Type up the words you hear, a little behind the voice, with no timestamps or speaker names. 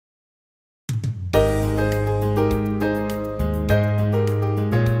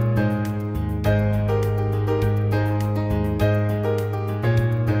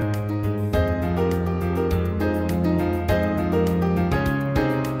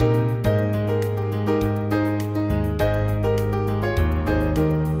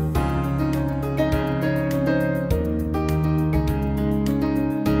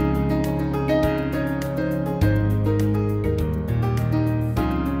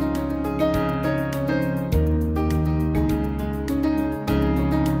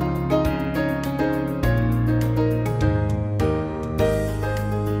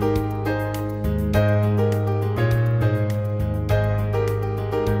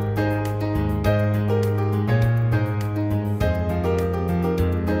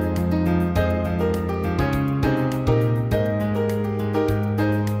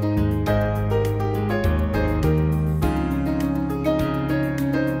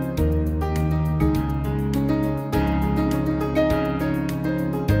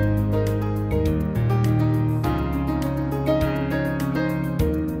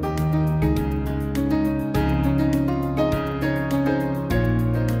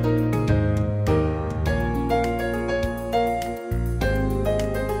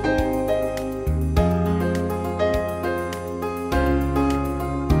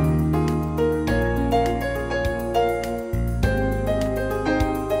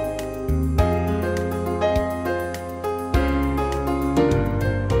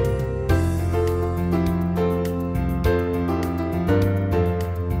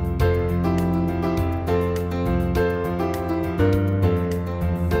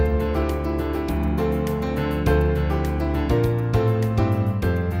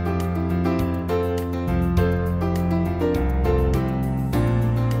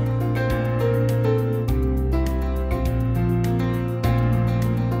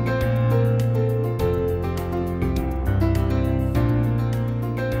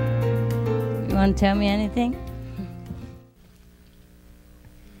want to tell me anything?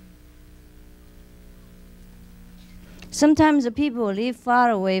 Sometimes the people live far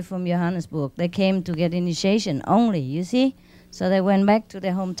away from Johannesburg. They came to get initiation only, you see? So they went back to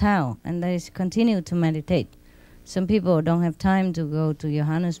their hometown and they continue to meditate. Some people don't have time to go to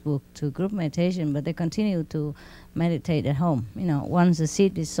Johannesburg to group meditation, but they continue to meditate at home. You know, once the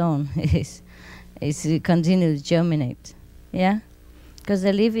seed is sown, it continues to germinate. Yeah? Because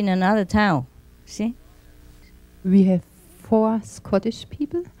they live in another town. See? We have 4 Scottish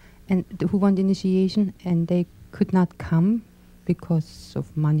people and who want initiation, and they could not come because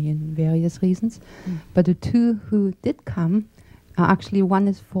of money and various reasons. But the 2 who did come, actually one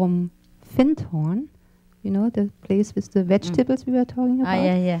is from Findhorn, you know, the place with the vegetables we were talking about. Ah,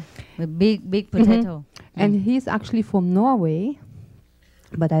 yeah. The big potato. And he's actually from Norway,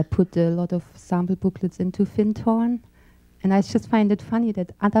 but I put a lot of sample booklets into Findhorn. And I just find it funny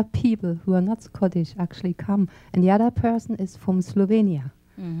that other people who are not Scottish actually come. And the other person is from Slovenia.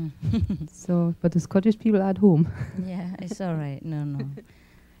 So, but the Scottish people are at home. Yeah, it's all right. No.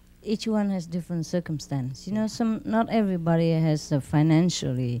 Each one has different circumstance. You know, not everybody has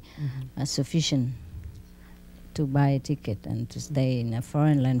financially sufficient to buy a ticket and to stay in a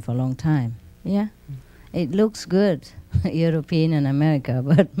foreign land for a long time. Yeah? It looks good, European and America,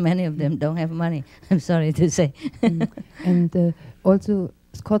 but many of them don't have money, I'm sorry to say. And also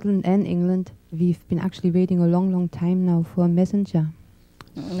Scotland and England, we've been actually waiting a long time now for a messenger.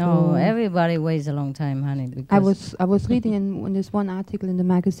 No, everybody waits a long time, honey. I was reading in this one article in the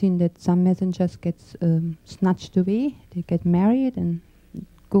magazine that some messengers get snatched away. They get married and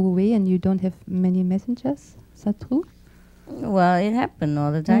go away, and you don't have many messengers. Is that true? Well, it happens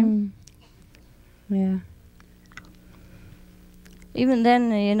all the time. Yeah. Even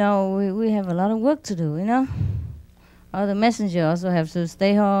then, you know, we have a lot of work to do, you know. All the messengers also have to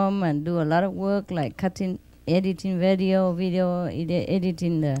stay home and do a lot of work, like editing video,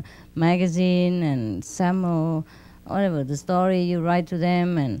 editing the magazine and some or whatever, the story you write to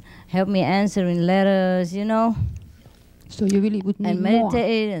them, and help me answering letters, you know. So you really would need and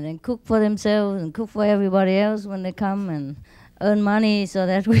meditate more. And then cook for themselves and cook for everybody else when they come and earn money so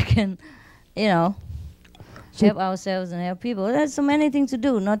that we can, you know, help ourselves and help people. There's so many things to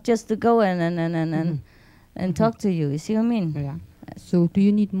do, not just to go and talk to you. You see what I mean? Yeah. So do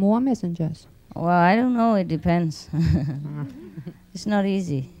you need more messengers? Well, I don't know. It depends. It's not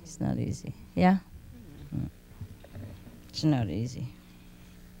easy. It's not easy. Yeah? It's not easy.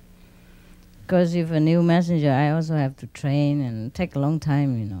 Because if a new messenger, I also have to train and take a long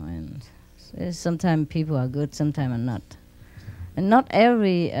time, you know. And sometimes people are good, sometimes are not. And not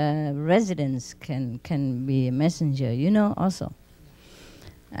every residence can be a messenger, you know, also.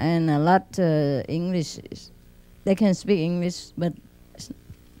 And a lot English, they can speak English, but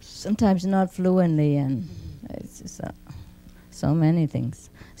sometimes not fluently, and it's just, so many things.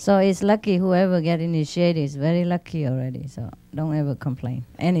 So it's lucky whoever get initiated is very lucky already, so don't ever complain,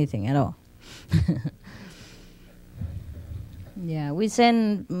 anything at all. Yeah, we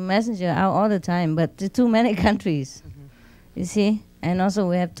send messenger out all the time, but to too many countries, you see? And also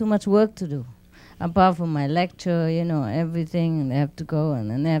we have too much work to do. Apart from my lecture, you know, everything, and they have to go, and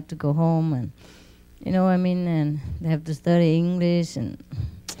then they have to go home, and you know what I mean? And they have to study English, and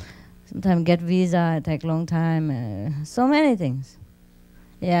sometimes get visa, it takes a long time, so many things.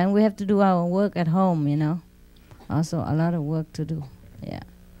 Yeah, and we have to do our work at home, you know. Also a lot of work to do, yeah.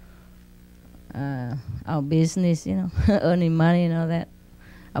 Our business, you know, earning money and all that,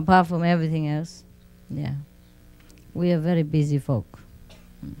 apart from everything else, yeah. We are very busy folk.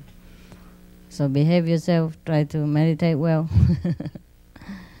 So behave yourself, try to meditate well.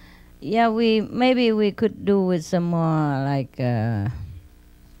 Yeah, maybe we could do with some more like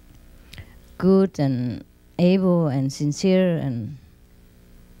good and able and sincere and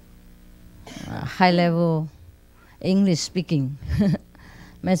high level English speaking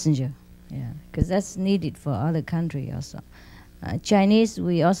messenger. Yeah, because that's needed for other country also. Chinese,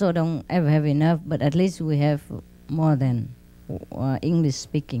 we also don't ever have enough, but at least we have more than English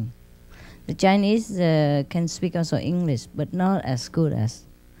speaking. The Chinese can speak also English, but not as good as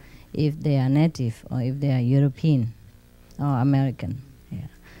if they are native or if they are European or American. Yeah,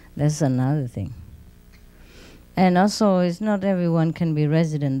 that's another thing. And also, it's not everyone can be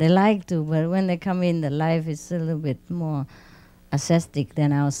resident. They like to, but when they come in, the life is a little bit more ascetic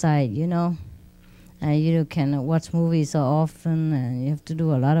than outside, you know. You can watch movies so often, and you have to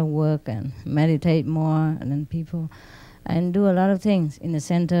do a lot of work and meditate more than people, and do a lot of things in the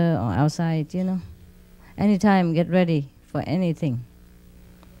center or outside, you know. Anytime, get ready for anything.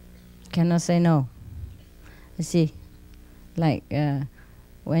 Cannot say no. You see, like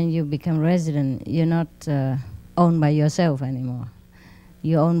when you become resident, you're not owned by yourself anymore.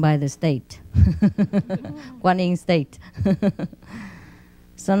 You're owned by the state. Guanyin state.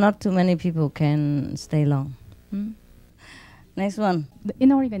 So not too many people can stay long. Next one.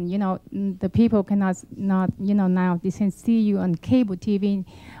 In Oregon, the people cannot now they can see you on cable TV.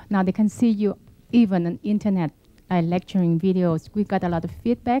 Now they can see you even on internet lecturing videos. We got a lot of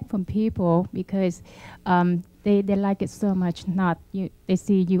feedback from people because they like it so much. They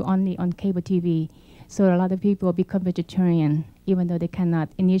see you only on cable TV. So a lot of people become vegetarian, even though they cannot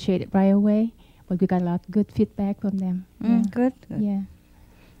initiate it right away. But we got a lot of good feedback from them. Good. Yeah.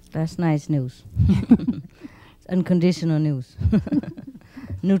 That's nice news. Unconditional news.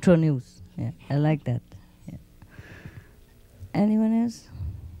 Neutral news. Yeah, I like that. Yeah. Anyone else?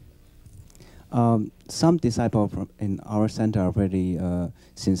 Some disciples in our center are very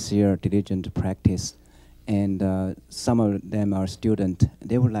sincere, diligent practice, and some of them are students.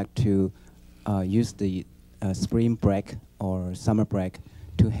 They would like to use the spring break or summer break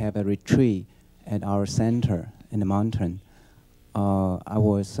to have a retreat at our center in the mountain. I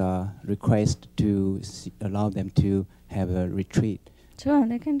was requested to allow them to have a retreat. Sure,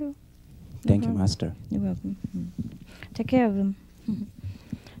 they can do. Thank you, Master. You're welcome. Take care of them.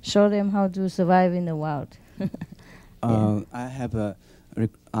 Show them how to survive in the wild. I have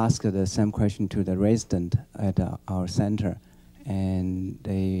asked the same question to the resident at our center, and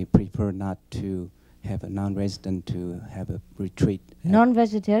they prefer not to have a non-resident to have a retreat.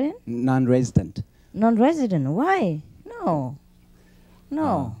 Non-vegetarian? Non-resident. Non-resident? Why? No.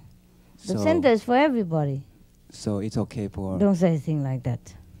 The center is for everybody. So it's okay for... Don't say anything like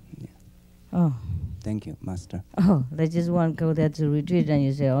that. Yeah. Oh. Thank you, Master. Oh, they just want to go there to retreat and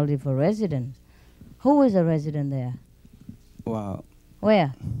you say only for residents. Who is a resident there? Wow.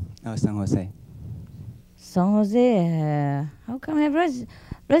 Where? San Jose. San Jose. How come I have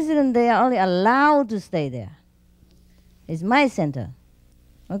residents? They are only allowed to stay there. It's my center.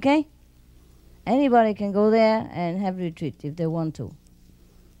 Okay? Anybody can go there and have retreat if they want to.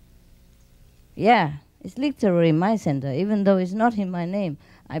 Yeah, it's literally my center, even though it's not in my name.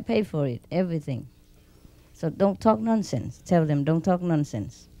 I pay for it, everything. So don't talk nonsense. Tell them, don't talk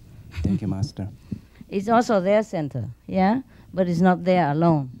nonsense. Thank you, Master. It's also their center, yeah? But it's not there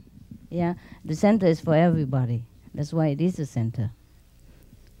alone, yeah? The center is for everybody. That's why it is a center.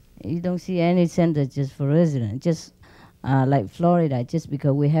 You don't see any center just for residents. Just like Florida, just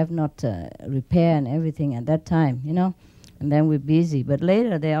because we have not repair and everything at that time, and then we're busy. But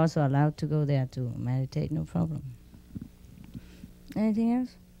later, they're also allowed to go there to meditate, no problem. Anything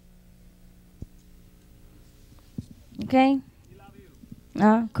else? Okay?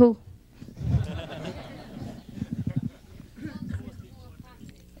 Cool.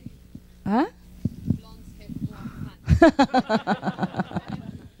 Huh?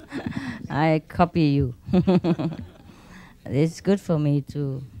 I copy you. It's good for me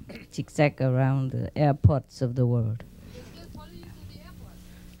to zigzag around the airports of the world.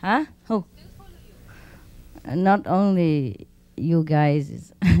 Huh? Who? Not only you guys,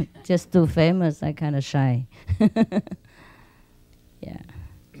 it's just too famous, I kind of shy. Yeah.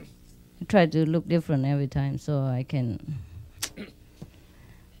 I try to look different every time so I can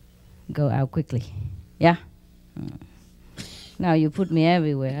go out quickly. Yeah? Now you put me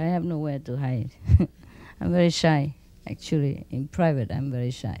everywhere. I have nowhere to hide. I'm very shy. Actually, in private, I'm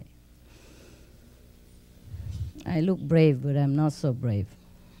very shy. I look brave, but I'm not so brave.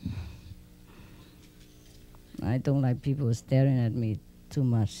 I don't like people staring at me too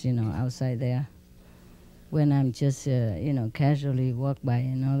much, outside there. When I'm just, casually walk by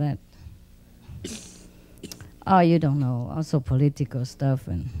and all that. Oh, you don't know. Also political stuff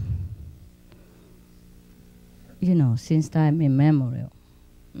and, since time immemorial,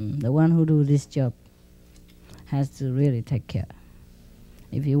 the one who do this job has to really take care.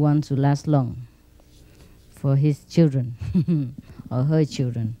 If he wants to last long for his children or her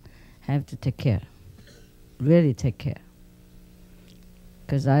children, have to take care. Really take care.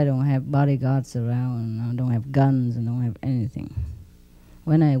 Because I don't have bodyguards around, and I don't have guns, and don't have anything.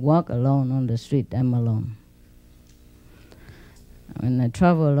 When I walk alone on the street, I'm alone. When I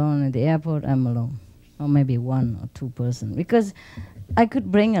travel alone at the airport, I'm alone. Or maybe 1 or 2 persons. Because I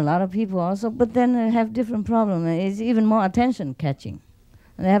could bring a lot of people also, but then I have different problems. It's even more attention catching.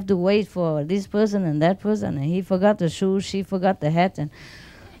 And I have to wait for this person and that person, and he forgot the shoes, she forgot the hat, and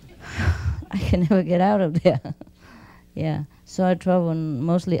I can never get out of there. Yeah, so I travel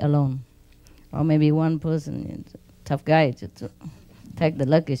mostly alone. Or maybe 1 person, tough guy, to take the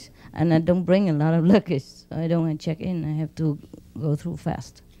luggage. And I don't bring a lot of luggage, so I don't want to check in. I have to go through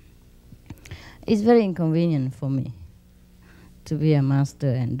fast. It's very inconvenient for me to be a master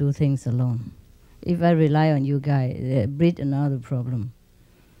and do things alone. If I rely on you guys, breed another problem.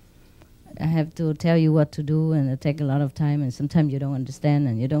 I have to tell you what to do, and it takes a lot of time, and sometimes you don't understand,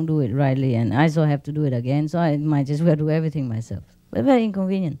 and you don't do it rightly, and I also have to do it again, so I might just well do everything myself. But very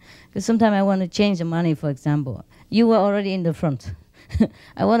inconvenient, because sometimes I want to change the money, for example. You were already in the front.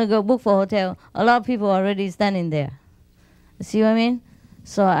 I want to go book for a hotel. A lot of people are already standing there. See what I mean?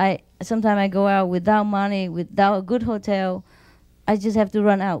 So sometimes I go out without money, without a good hotel. I just have to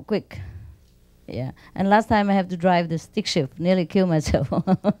run out quick. Yeah, and last time I have to drive the stick shift, nearly kill myself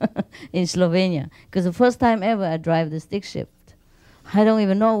in Slovenia. Because the first time ever I drive the stick shift. I don't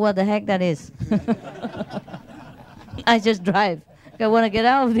even know what the heck that is. I just drive. I want to get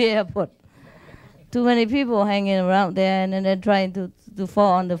out of the airport. Too many people hanging around there, and then they're trying to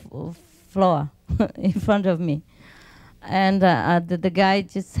fall on the floor in front of me. And the guy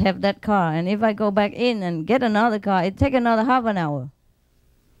just have that car. And if I go back in and get another car, it take another half an hour.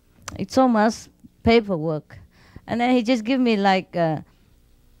 It's so much paperwork. And then he just give me like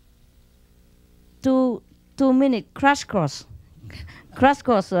 2-minute crash course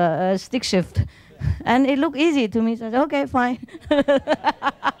stick shift. And it looked easy to me, so I said, okay, fine.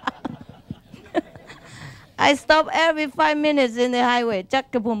 I stop every 5 minutes in the highway.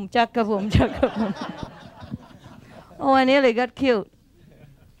 Chaka-boom, chaka-boom, chaka-boom. Oh, I nearly got killed.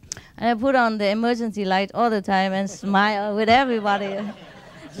 And I put on the emergency light all the time and smile with everybody.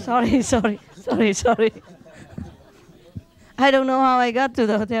 Sorry. I don't know how I got to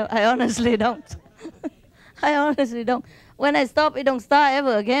the hotel. I honestly don't. I honestly don't. When I stop, it don't start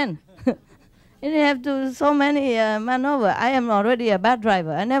ever again. You have to so many maneuver. I am already a bad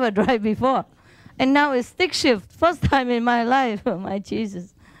driver. I never drive before. And now it's stick shift. First time in my life. Oh, my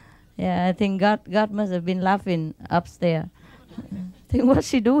Jesus. Yeah, I think God must have been laughing upstairs. I think, what's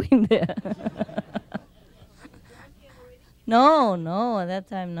she doing there? No, at that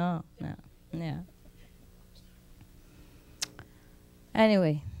time, no. Yeah.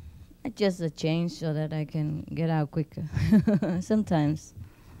 Anyway, just a change so that I can get out quicker. Sometimes,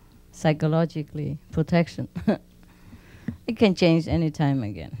 psychologically, protection. It can change any time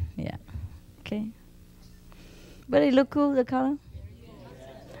again. Yeah. Okay. But it look cool, the color?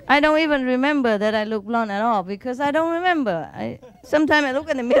 I don't even remember that I look blonde at all, because I don't remember. Sometimes I look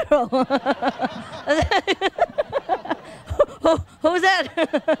in the mirror. Who's that?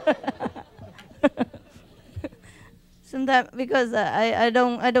 Sometimes, because I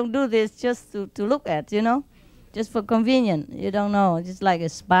don't do this just to look at, you know, just for convenience. You don't know, just like a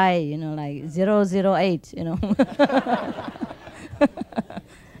spy, you know, like 008, you know.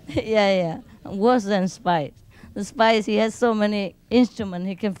 Yeah, worse than spies. The spies, he has so many instruments.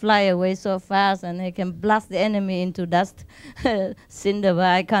 He can fly away so fast, and he can blast the enemy into dust, cinder. But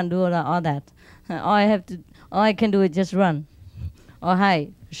I can't do all that. All I can do is just run, or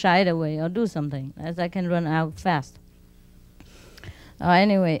hide, shy away, or do something, as I can run out fast.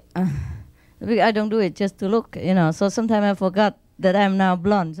 Anyway, I don't do it just to look, you know. So sometimes I forgot that I'm now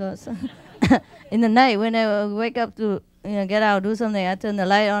blonde. So in the night when I wake up to, you know, get out, do something, I turn the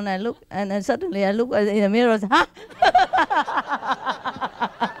light on, I look, and then suddenly I look in the mirror and say, ha!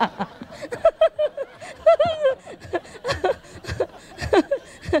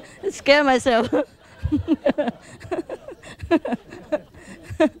 Scare myself.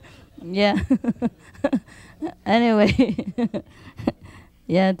 Yeah. Anyway,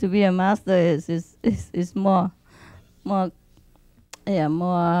 yeah, to be a master is more, I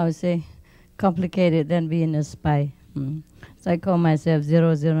would say, complicated than being a spy. So I call myself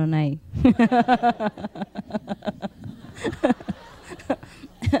 009.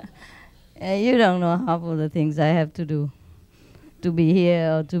 You don't know half of the things I have to do to be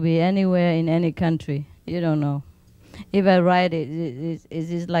here or to be anywhere in any country. You don't know. If I write it, it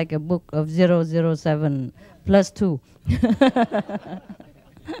is like a book of 007 plus 2.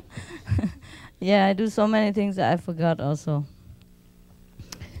 Yeah, I do so many things that I forgot also.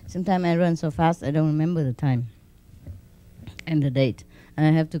 Sometimes I run so fast I don't remember the time and the date. And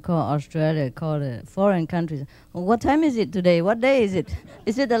I have to call Australia, call the foreign countries. Oh, what time is it today? What day is it?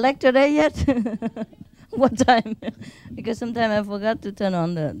 Is it the lecture day yet? What time? Because sometimes I forgot to turn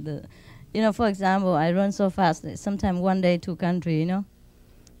on the you know, for example, I run so fast, sometimes one day to country, you know.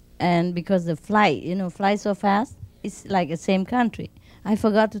 And because the flight, you know, fly so fast, it's like the same country. I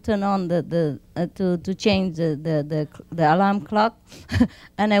forgot to turn on to change the alarm clock,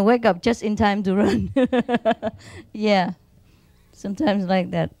 and I wake up just in time to run. Yeah, sometimes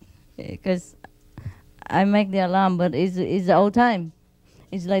like that, because I make the alarm, but it's the old time.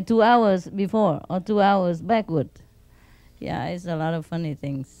 It's like 2 hours before or 2 hours backward. Yeah, it's a lot of funny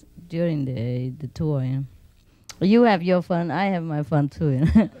things during the tour. Yeah. You have your fun, I have my fun too. You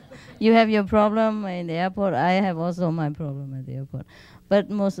know? You have your problem in the airport, I have also my problem at the airport. But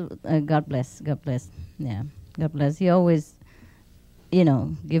most of, God bless, yeah, God bless. He always, you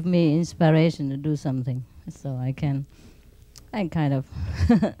know, give me inspiration to do something, so I kind of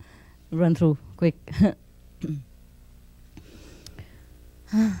run through quick.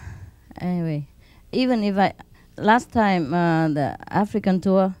 Anyway, even if last time the African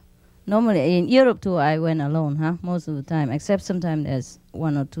tour, normally in Europe tour I went alone, most of the time, except sometimes there's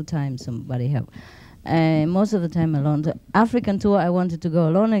 1 or 2 times somebody help. Most of the time alone. The African tour I wanted to go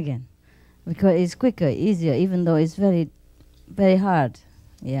alone again, because it's quicker, easier, even though it's very, very hard.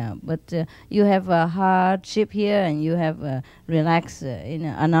 Yeah, but you have a hardship here, and you have relax in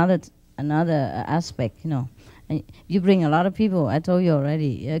another aspect, you know. And you bring a lot of people. I told you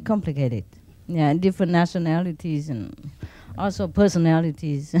already, complicated. Yeah, different nationalities and also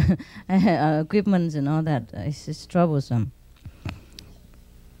personalities, equipments and all that. It's just troublesome.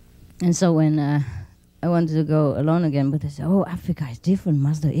 And so when I wanted to go alone again, but they said, "Oh, Africa is different,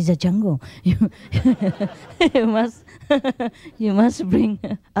 Master. It's a jungle. You must bring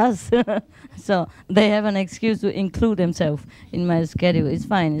us." So they have an excuse to include themselves in my schedule. It's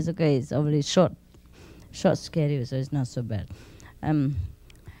fine. It's okay. It's already short schedule, so it's not so bad.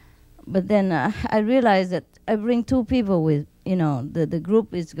 But then I realized that I bring 2 people with, you know, the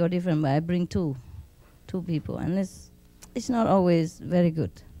group is go different, but I bring two people, and it's not always very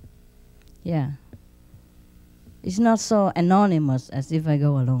good. Yeah. It's not so anonymous as if I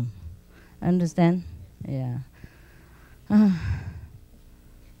go alone. Understand? Yeah.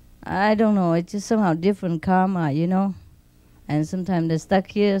 I don't know. It's just somehow different karma, you know. And sometimes they're stuck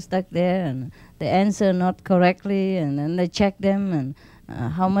here, stuck there, and they answer not correctly, and then they check them, and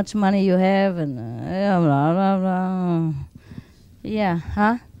how much money you have, and blah, blah, blah. Yeah,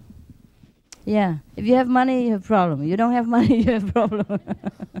 huh? Yeah. If you have money, you have problem. You don't have money, you have problem.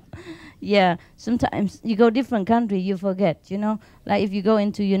 Yeah, sometimes you go different country, you forget, you know. Like if you go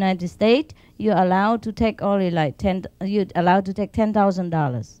into United States, you're allowed to take only like you're allowed to take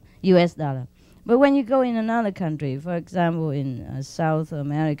 $10,000 US dollar. But when you go in another country, for example, in South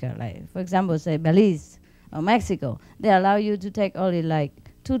America, like for example, say Belize or Mexico, they allow you to take only like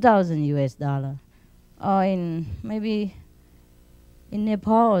 2,000 US dollar, or in maybe in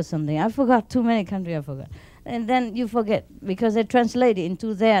Nepal or something. I forgot, too many countries I forgot. And then you forget because they translate it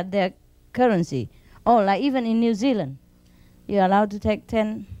into their currency. Or like even in New Zealand, you're allowed to take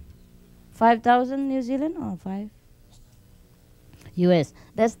 5,000 New Zealand or 5? US.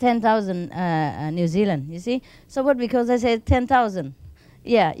 That's 10,000 New Zealand, you see? So what, because I said 10,000,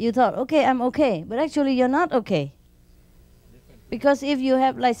 yeah, you thought, okay, I'm okay. But actually you're not okay. Because if you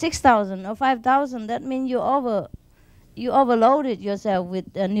have like 6,000 or 5,000, that means you overloaded yourself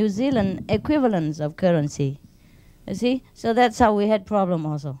with New Zealand equivalents of currency. You see? So that's how we had problem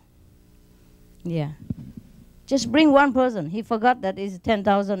also. Yeah. Just bring one person. He forgot that it's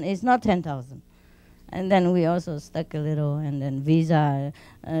 10,000. It's not 10,000. And then we also stuck a little, and then visa.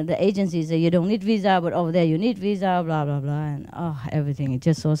 The agency said you don't need visa, but over there you need visa, blah, blah, blah. And everything is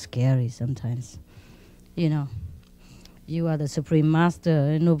just so scary sometimes. You know. You are the supreme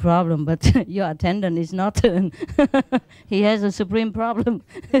master, no problem, but your attendant is not. He has a supreme problem.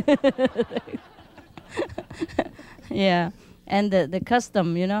 Yeah, and the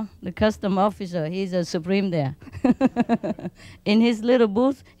custom, you know, the custom officer, he's a supreme there. In his little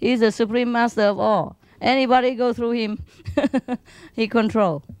booth, he's a supreme master of all. Anybody go through him, he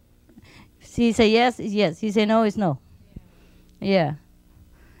control. He say yes, it's yes. He say no, it's no. Yeah.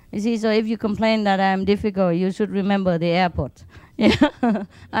 You see, so if you complain that I'm difficult, you should remember the airport. Yeah,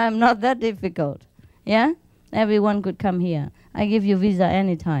 I'm not that difficult. Yeah, everyone could come here. I give you visa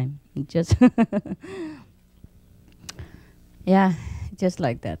anytime. Just yeah, just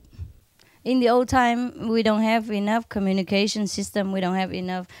like that. In the old time, we don't have enough communication system. We don't have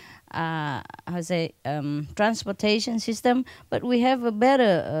enough, transportation system. But we have a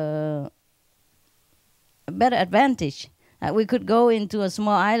better advantage. We could go into a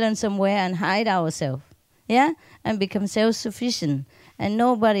small island somewhere and hide ourselves, yeah, and become self-sufficient, and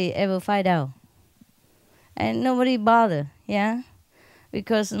nobody ever find out, and nobody bother, yeah,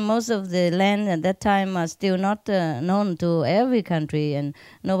 because most of the land at that time are still not known to every country, and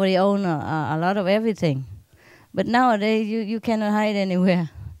nobody own a lot of everything. But nowadays, you cannot hide anywhere.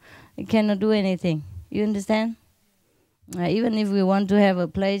 You cannot do anything. You understand? Even if we want to have a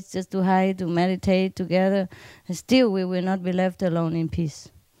place just to hide, to meditate together, still we will not be left alone in peace.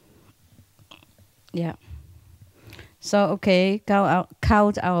 Yeah. So, okay,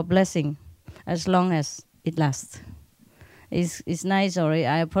 count our blessing as long as it lasts. It's nice, sorry.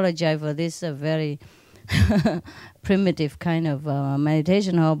 I apologize for this very primitive kind of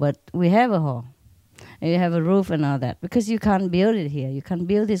meditation hall, but we have a hall. You have a roof and all that, because you can't build it here. You can't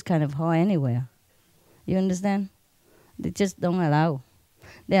build this kind of hall anywhere. You understand? They just don't allow.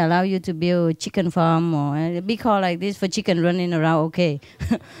 They allow you to build a chicken farm or a big hall like this for chicken running around, okay.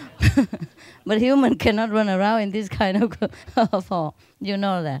 But human cannot run around in this kind of hall. You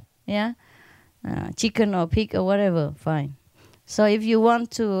know that, yeah? Chicken or pig or whatever, fine. So if you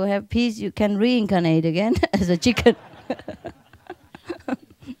want to have peace, you can reincarnate again as a chicken.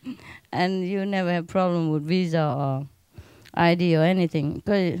 And you never have problem with visa or ID or anything,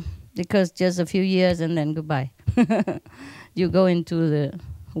 because just a few years and then goodbye. You go into the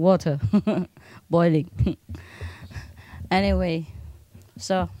water, boiling. Anyway,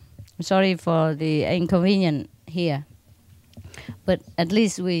 so I'm sorry for the inconvenience here, but at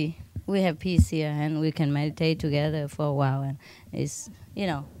least we have peace here and we can meditate together for a while, and it's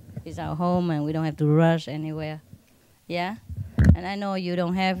our home and we don't have to rush anywhere. Yeah. And I know you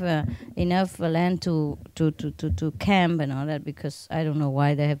don't have enough land to camp and all that, because I don't know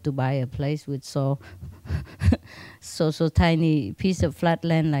why they have to buy a place with so tiny piece of flat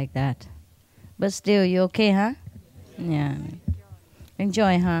land like that. But still, you okay, huh? Yeah.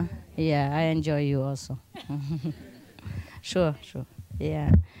 Enjoy, huh? Yeah, I enjoy you also. Sure.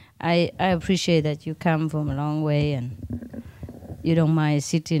 Yeah. I appreciate that you come from a long way and you don't mind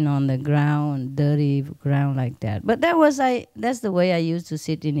sitting on the ground, dirty ground like that. But that's the way I used to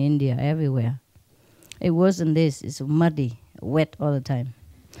sit in India, everywhere. It wasn't this. It's muddy, wet all the time.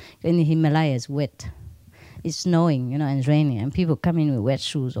 In the Himalayas, wet. It's snowing, and it's raining, and people come in with wet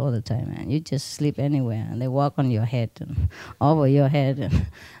shoes all the time, and you just sleep anywhere, and they walk on your head and over your head. And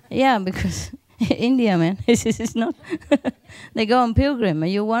yeah, because India, man, it's not. They go on pilgrim,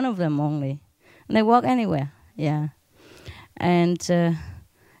 and you're one of them only. And they walk anywhere, yeah. And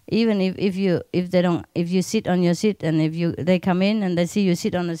even if you sit on your seat, and they come in and they see you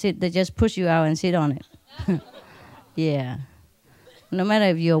sit on the seat, they just push you out and sit on it. Yeah. No matter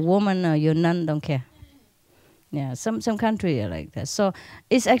if you're a woman or you're nun, don't care. Yeah, some country are like that. So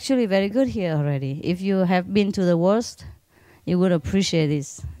it's actually very good here already. If you have been to the worst, you would appreciate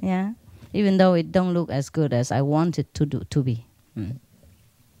this. Yeah, even though it don't look as good as I want it to be.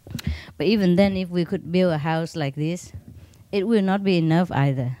 But even then, if we could build a house like this, it will not be enough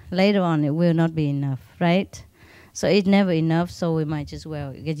either. Later on, it will not be enough, right? So it's never enough, so we might just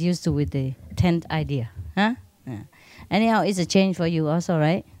get used to with the tent idea. Huh? Yeah. Anyhow, it's a change for you also,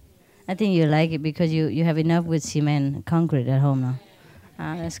 right? I think you like it because you have enough with cement, concrete at home now.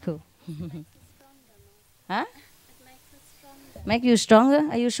 Ah, that's cool. Huh? Make you stronger?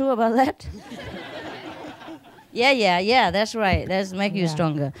 Are you sure about that? Yeah, that's right. That's make you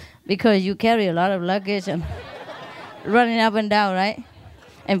stronger. Because you carry a lot of luggage and running up and down, right?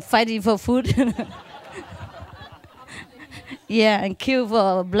 And fighting for food. Yeah, and queue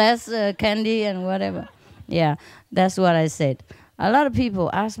for blessed candy and whatever. Yeah, that's what I said. A lot of people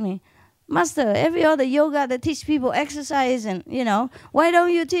ask me, Master, every other yoga that teach people exercise and, why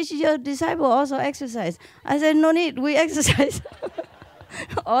don't you teach your disciple also exercise? I said, no need, we exercise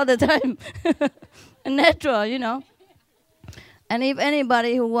all the time. Natural, And if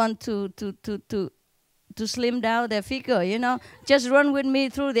anybody who want to slim down their figure, just run with me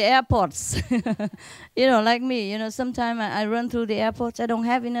through the airports. Like me, sometimes I run through the airports. I don't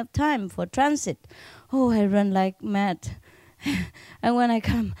have enough time for transit. Oh, I run like mad. And when I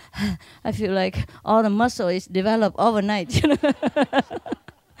come, I feel like all the muscle is developed overnight.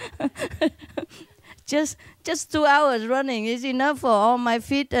 Just 2 hours running is enough for all my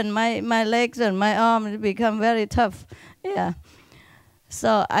feet and my legs and my arms to become very tough. Yeah.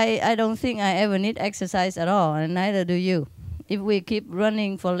 So I don't think I ever need exercise at all, and neither do you. If we keep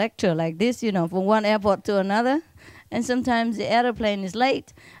running for lecture like this, from one airport to another, and sometimes the airplane is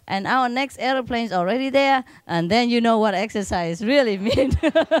late, and our next airplane is already there, and then you know what exercise really means.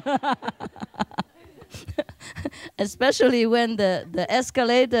 Especially when the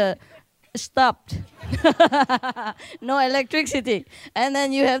escalator stopped. No electricity. And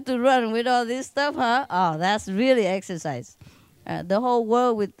then you have to run with all this stuff, huh? Oh, that's really exercise. The whole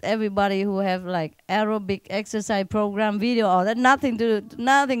world with everybody who have like aerobic exercise program video, all that, nothing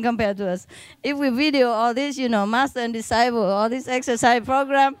compared to us. If we video all this, master and disciple, all this exercise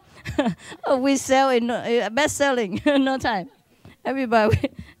program, we sell in best selling in no time. Everybody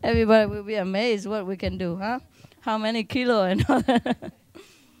will be amazed what we can do, huh? How many kilo and all that.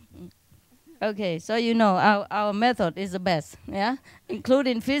 Okay, so our method is the best, yeah?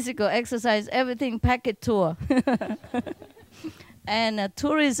 Including physical exercise, everything packet tour. And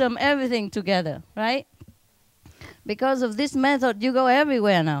tourism, everything together, right? Because of this method, you go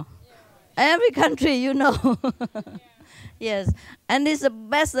everywhere now. Every country, you know. Yes, and it's the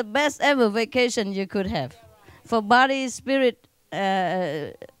best ever vacation you could have, for body, spirit,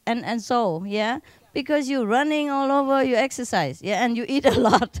 and soul. Yeah, because you're running all over, you exercise. Yeah, and you eat a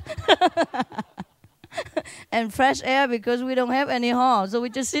lot. And fresh air, because we don't have any hall, so we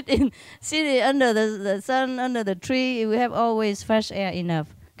just sit under the sun, under the tree. We have always fresh air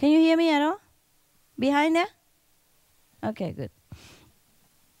enough. Can you hear me at all? Behind there? Okay, good.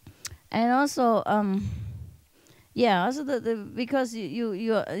 And also, yeah, also because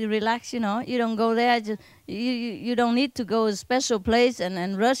you relax, you know, you don't go there. Just, you don't need to go a special place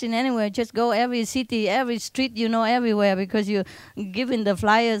and rush in anywhere. Just go every city, every street, you know, everywhere, because you giving the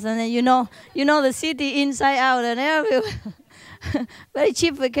flyers, and then you know the city inside out and everywhere. Very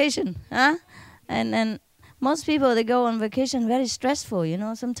cheap vacation, huh? And most people, they go on vacation very stressful, you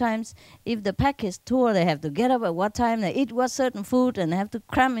know. Sometimes if the package tour, they have to get up at what time, they eat what certain food, and they have to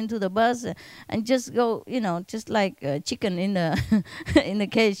cram into the bus and just go, you know, just like chicken in the in the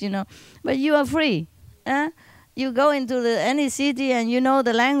cage, you know. But you are free. You go into any city and you know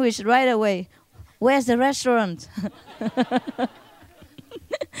the language right away. Where's the restaurant?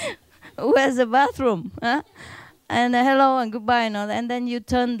 Where's the bathroom? Huh? And hello and goodbye, and then you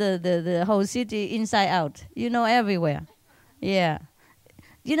turn the whole city inside out. You know everywhere. Yeah.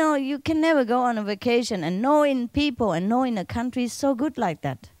 You know, you can never go on a vacation and knowing people and knowing a country is so good like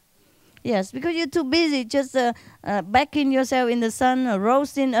that. Yes, because you're too busy just backing yourself in the sun,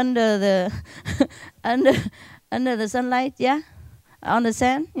 roasting under the under the sunlight, yeah, on the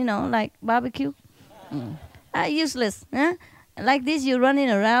sand, you know, like barbecue. Useless. Huh? Like this, you're running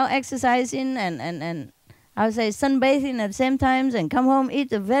around, exercising, and I would say sunbathing at the same time, and come home,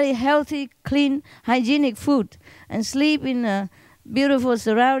 eat a very healthy, clean, hygienic food, and sleep in a beautiful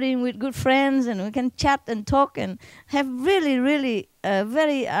surrounding with good friends, and we can chat and talk and have really, really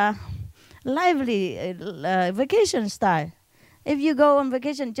very lively vacation style. If you go on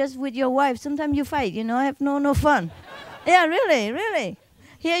vacation just with your wife, sometimes you fight, you know, have no fun. Yeah, really.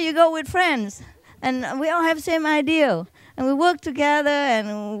 Here you go with friends, and we all have same idea. And we work together,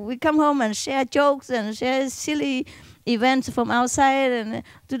 and we come home and share jokes and share silly events from outside. And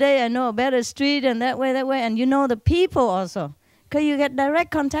today I know a better street, and that way. And you know the people also, because you get direct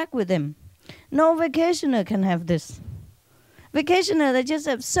contact with them. No vacationer can have this. Vacationer, they just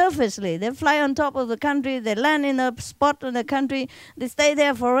have surfacely. They fly on top of the country, they land in a spot in the country, they stay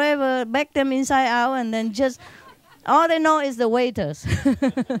there forever, back them inside out, and then just, all they know is the waiters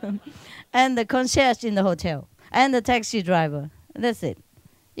and the concierge in the hotel. And the taxi driver. That's it.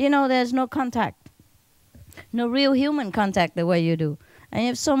 You know, there's no contact. No real human contact the way you do. And you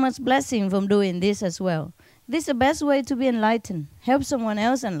have so much blessing from doing this as well. This is the best way to be enlightened. Help someone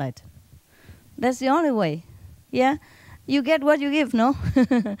else enlighten. That's the only way. Yeah? You get what you give, no?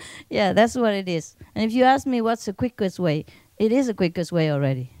 Yeah, that's what it is. And if you ask me what's the quickest way, it is the quickest way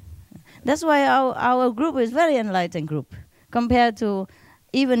already. That's why our group is very enlightened group compared to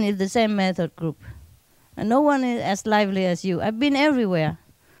even if the same method group. And no one is as lively as you. I've been everywhere.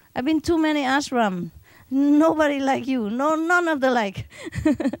 I've been too many ashram. Nobody like you. No, none of the like.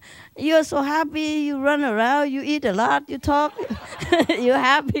 You're so happy. You run around. You eat a lot. You talk. You're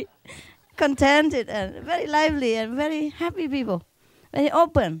happy, contented, and very lively and very happy people. Very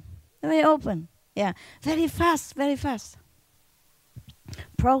open. Very open. Yeah. Very fast. Very fast.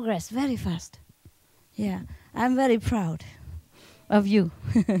 Progress very fast. Yeah. I'm very proud of you.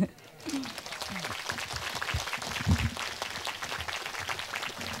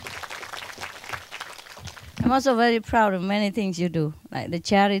 I'm also very proud of many things you do, like the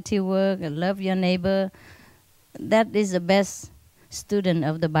charity work, and love your neighbor. That is the best student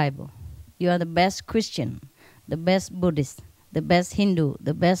of the Bible. You are the best Christian, the best Buddhist, the best Hindu,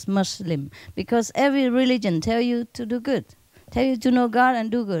 the best Muslim, because every religion tell you to do good, tell you to know God and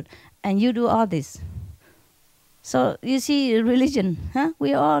do good, and you do all this. So you see, religion, huh?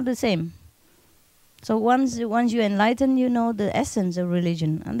 We are all the same. So once you enlighten, you know the essence of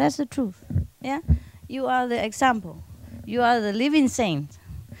religion, and that's the truth. Yeah. You are the example. You are the living saint.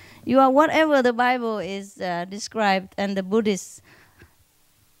 You are whatever the Bible is described and the Buddhist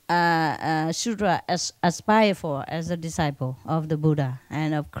sutra aspire for as a disciple of the Buddha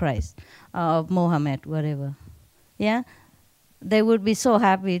and of Christ, of Mohammed, whatever. Yeah? They would be so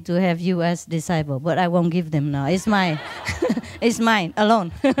happy to have you as disciple, but I won't give them now. It's mine. It's mine,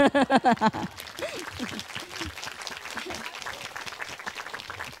 alone.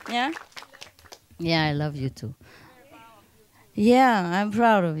 Yeah? Yeah, I love you too. Yeah, I'm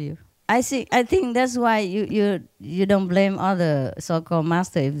proud of you. I think that's why you don't blame other so-called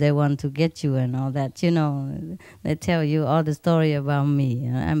master if they want to get you and all that. You know, they tell you all the story about me.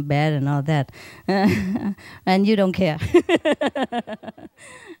 I'm bad and all that, and you don't care.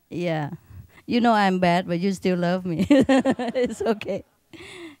 Yeah, you know I'm bad, but you still love me. It's okay.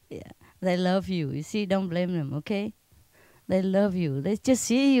 Yeah, they love you. You see, don't blame them. Okay, they love you. They just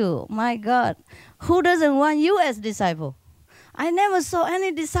see you. My God, who doesn't want you as disciple? I never saw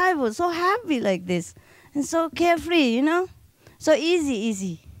any disciple so happy like this and so carefree, you know, so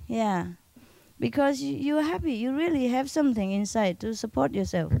easy, yeah, because you're happy. You really have something inside to support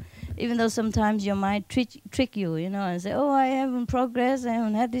yourself, even though sometimes your mind trick you, you know, and say, oh, I haven't progressed, I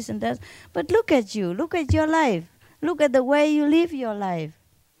haven't had this and that. But look at you, look at your life, look at the way you live your life,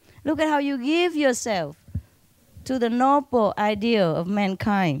 look at how you give yourself to the noble ideal of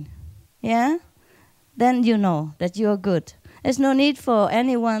mankind, yeah, then you know that you're good. There's no need for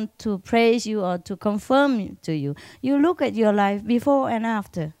anyone to praise you or to confirm to you. You look at your life before and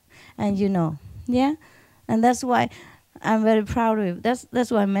after, and you know, yeah? And that's why I'm very proud of you.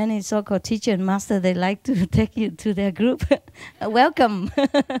 That's why many so-called teacher and master, they like to take you to their group. Welcome.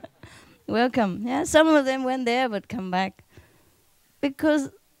 Welcome. Yeah, some of them went there but come back.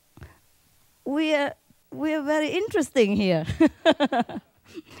 Because we are very interesting here.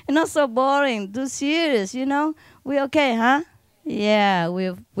 Not so boring, too serious, you know? We okay, huh? Yeah,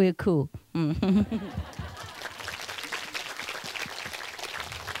 we're cool.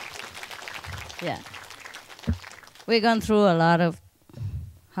 Yeah. We've gone through a lot of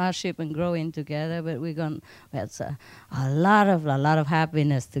hardship and growing together, but we had a lot of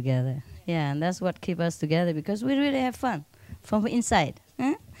happiness together. Yeah, and that's what keeps us together, because we really have fun from inside.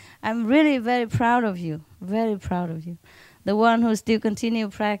 Huh? I'm really very proud of you, very proud of you. The one who still continue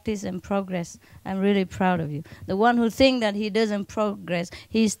practice and progress, I'm really proud of you. The one who think that he doesn't progress,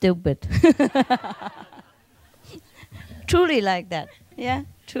 he's stupid. Truly like that, yeah,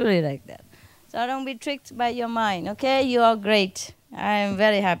 truly like that. So don't be tricked by your mind, okay? You are great. I am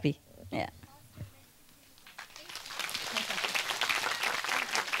very happy, yeah.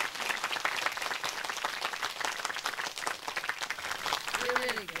 You're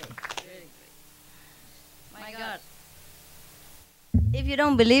really great, really great. My God. If you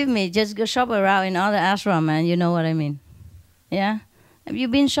don't believe me, just go shop around in other ashram and you know what I mean. Yeah? Have you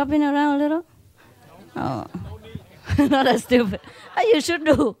been shopping around a little? No. Oh. Not that stupid. You should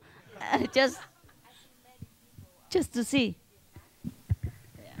do. Just to see.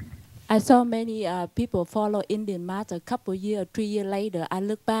 I saw many people follow Indian master. A couple years, 3 years later, I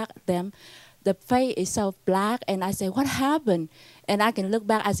look back at them. The face is so black, and I say, what happened? And I can look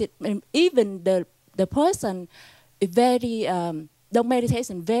back. I said, even the person is very... the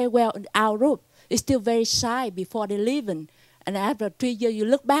meditation very well in our group. It's still very shy before they leaving. And after 3 years, you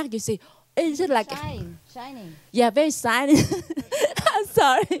look back, you see, is it like... Shining. Yeah, very shiny. I'm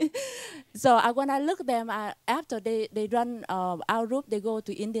sorry. So when I look at them, after they run our group, they go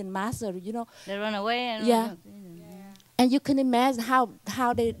to Indian master, you know. They run away and... Yeah. And you can imagine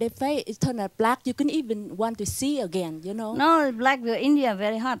how their face is turned black. You can even want to see again, you know. No, black India,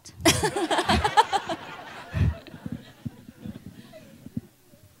 very hot.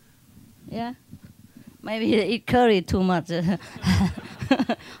 Yeah, maybe they eat curry too much.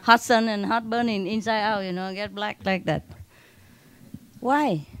 Hot sun and hot burning inside out, you know, get black like that.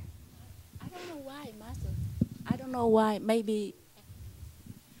 Why? I don't know why, master. I don't know why. Maybe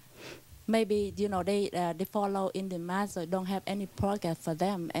you know they follow Indian master, don't have any program for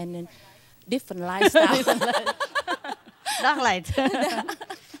them, and then different lifestyle. Dark light.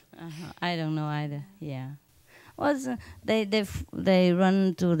 I don't know either. Yeah. They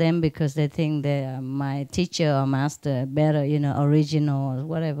run to them because they think they are my teacher or master, better, you know, original or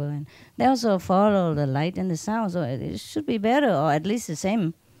whatever. And they also follow the light and the sound, so it should be better or at least the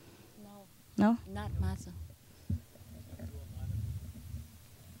same. No? Not master.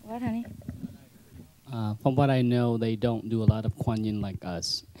 What, honey? From what I know, they don't do a lot of Kuan Yin like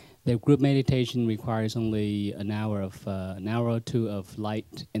us. Their group meditation requires only an hour or two of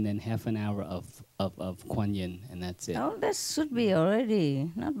light, and then half an hour of Kuan Yin, and that's it. Oh, that should be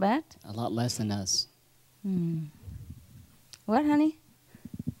already not bad. A lot less than us. What, honey?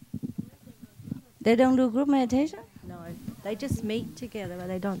 They don't do group meditation? No, they just meet together, but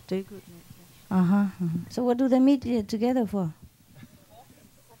they don't do group meditation. So what do they meet together for?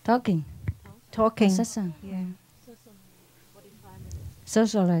 Talking. Satsang. Yeah.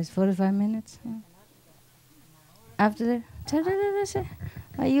 Socialize 45 minutes. Yeah. After that,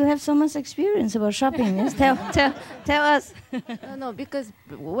 You have so much experience about shopping. Yes? Tell us. No, because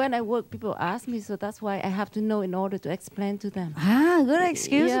when I work, people ask me, so that's why I have to know in order to explain to them. Good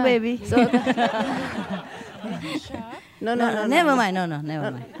excuse, Yeah. baby. So no, Never mind. No,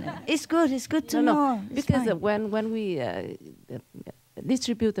 never mind. It's good to know. It's because fine. when we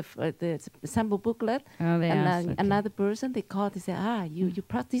distribute the sample booklet, They and ask, okay. another person they call, they say, you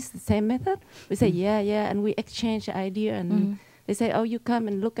practice the same method? We say, yeah, and we exchange idea, and they say, oh, you come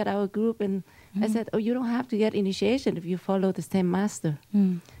and look at our group, and I said, oh, you don't have to get initiation if you follow the same master.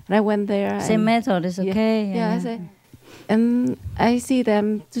 And I went there. Same method is okay. Yeah, I say, and I see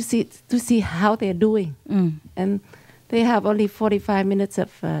them to see how they're doing, and they have only 45 minutes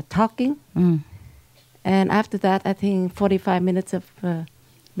of talking. And after that, I think 45 minutes of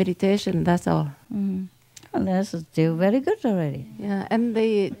meditation, that's all. Well, that's still very good already. Yeah, and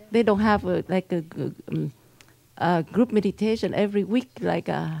they don't have a group meditation every week, like,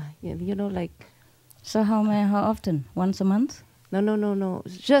 like... So how often? Once a month? No.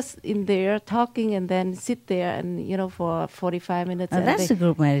 Just in there talking and then sit there and, for 45 minutes. That's a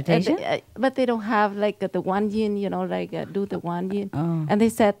group meditation. But they don't have like the one yin, do the one yin. Oh. And they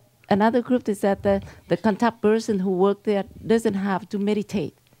said, another group, they said the contact person who worked there doesn't have to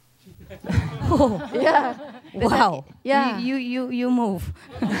meditate. Oh. Yeah. Wow. Said, yeah. You move.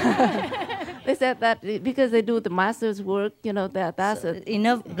 They said that because they do the master's work, that's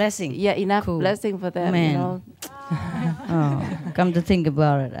enough blessing. Yeah, enough Cool. blessing for them, Man. Come to think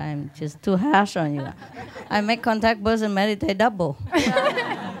about it, I'm just too harsh on you. I make contact person meditate double.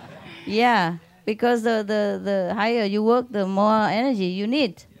 Yeah, because the higher you work, the more energy you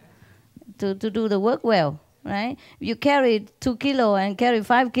need to do the work well, right? You carry 2 kilo and carry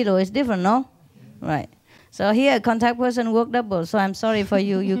 5 kilo, it's different, no? Right. So here, contact person work double, so I'm sorry for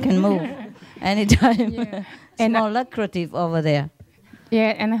you, you can move anytime. Yeah. It's more lucrative over there.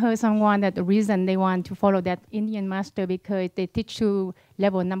 Yeah, and I heard someone that the reason they want to follow that Indian master because they teach to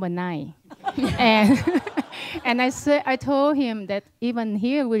level number 9. and I told him that even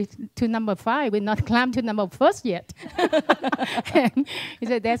here to number 5, we're not climb to number 1st yet. And he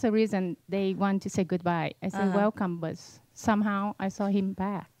said that's the reason they want to say goodbye. I said welcome, but somehow I saw him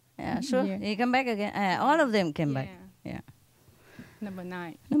back. Yeah, sure. Yeah. He come back again. All of them came back. Yeah. Number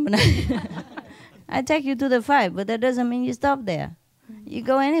 9. Number 9. I take you to the 5, but that doesn't mean you stop there. You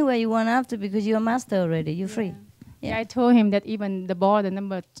go anywhere you want after because you're a master already. You're free. Yeah, I told him that even the border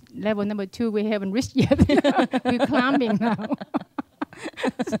level number 2 we haven't reached yet. We're climbing now.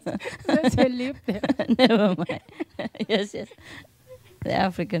 So I live there. Never mind. Yes. The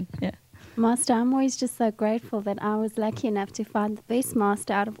African. Yeah. Master, I'm always just so grateful that I was lucky enough to find the best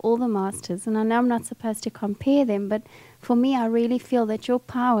master out of all the masters. And I know I'm not supposed to compare them, but for me, I really feel that your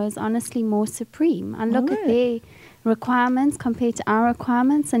power is honestly more supreme. I look at their requirements compared to our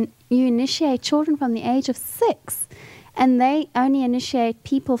requirements, and you initiate children from the age of 6, and they only initiate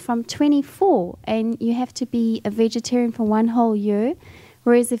people from 24, and you have to be a vegetarian for 1 whole year.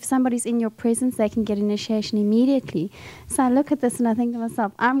 Whereas if somebody's in your presence, they can get initiation immediately. So I look at this and I think to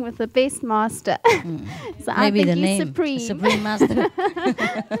myself, I'm with the best master. So Maybe I think the you're name, supreme. Supreme Master.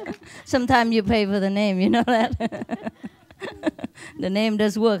 Sometimes you pay for the name, you know that? The name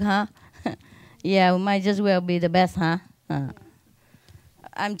does work, huh? Yeah, we might just well be the best, huh?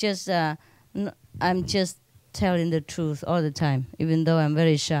 I'm just telling the truth all the time, even though I'm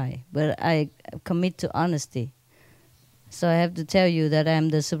very shy. But I commit to honesty. So I have to tell you that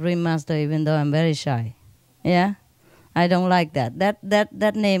I'm the Supreme Master even though I'm very shy. Yeah? I don't like that.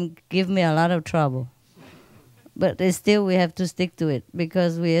 That name give me a lot of trouble. But still we have to stick to it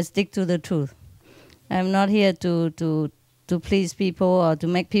because we stick to the truth. I'm not here to please people or to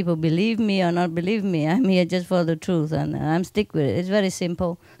make people believe me or not believe me. I'm here just for the truth and I'm stick with it. It's very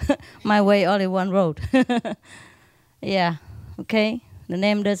simple. My way, only one road. Yeah, okay? The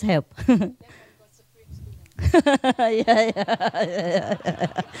name does help. Yeah.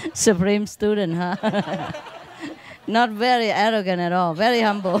 Supreme student, huh? Not very arrogant at all, very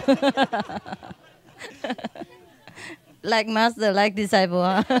humble. Like master, like disciple,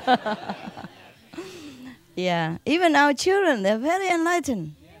 huh? Yeah, even our children, they're very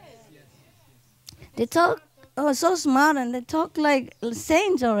enlightened. They talk so smart and they talk like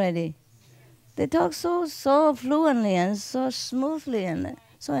saints already. They talk so fluently and so smoothly and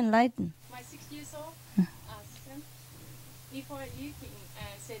so enlightened. My 6 years old son, before leaving,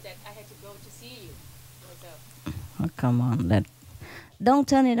 said that I had to go to see you. Oh, come on, don't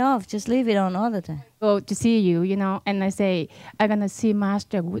turn it off. Just leave it on all the time. Go to see you, and I say, I'm going to see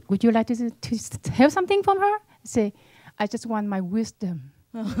Master. Would you like to have something from her? I say, I just want my wisdom.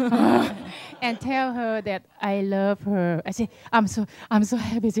 and tell her that I love her. I say, I'm so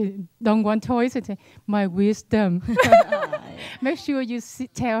happy. I say, don't want toys. I say, my wisdom. Make sure you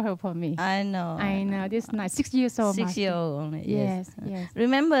tell her for me. I know. I know. This is nice. 6 years old. 6 years old only. Yes, yes.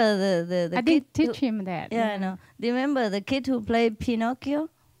 Remember the I kid did teach him that. Yeah, I know. Do you remember the kid who played Pinocchio?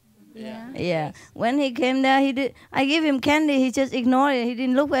 Yeah. Yeah. When he came there, I gave him candy. He just ignored it. He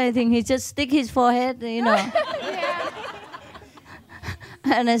didn't look at anything. He just stick his forehead, you know.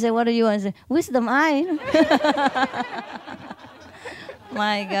 And I said, "What do you want?" I said, "Wisdom eye."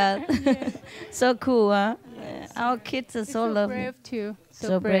 My God. So cool, huh? Yes. Our kids are so lovely. Brave too.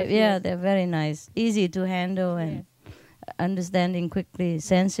 So brave. Yeah, they're very nice. Easy to handle and understanding quickly,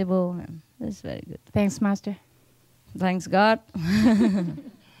 sensible. And that's very good. Thanks, Master. Thanks God.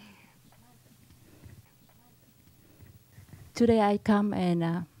 Today I come and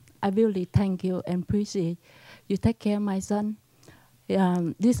I really thank you and appreciate you take care of my son.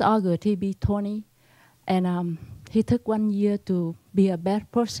 This August he be 20, and he took 1 year to be a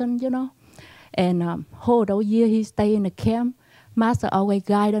bad person, you know. And whole year he stay in the camp. Master always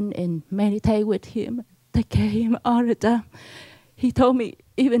guide him and meditate with him, take care of him all the time. He told me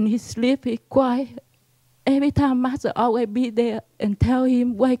even he sleep, he quiet. Every time Master always be there and tell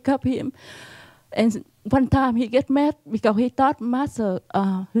him, wake up him. And one time he get mad because he thought Master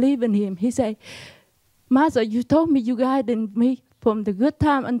leaving him. He say, Master, you told me you guided me from the good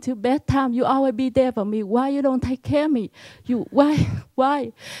time until bad time. You always be there for me. Why you don't take care of me?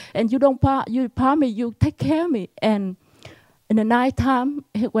 Why? And you don't promise you take care of me. And in the night time,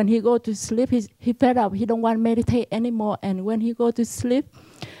 when he go to sleep, he fed up. He don't want to meditate anymore. And when he go to sleep,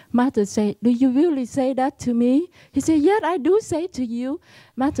 Master say, do you really say that to me? He say, yes, I do say to you.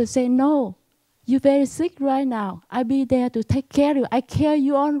 Master say, no. You're very sick right now. I be there to take care of you. I care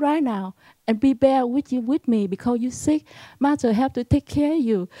you on right now. And be there with you with me because you're sick. Master have to take care of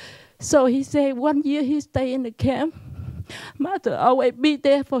you. So he said 1 year he stay in the camp. Master always be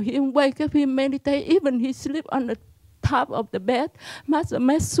there for him, wake up him, meditate. Even he sleep on the top of the bed. Master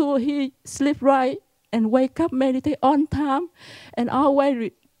make sure he sleep right and wake up, meditate on time. And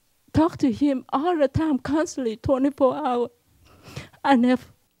always talk to him all the time, constantly, 24 hours.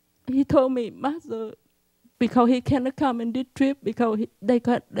 He told me, Master, because he cannot come in this trip because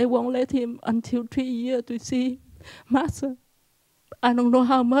they won't let him until 3 years to see Master. I don't know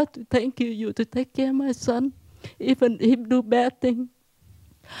how much to thank you to take care of my son, even if he do bad thing.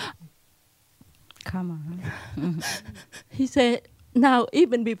 Come on. He said, now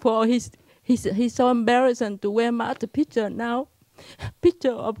even before he's so embarrassing to wear Master picture now.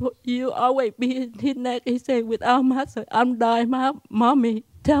 Picture of you always be in his neck. He said, without Master, I'm dying, mommy.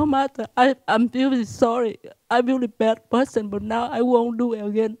 Tell Master, I'm really sorry. I'm really bad person, but now I won't do it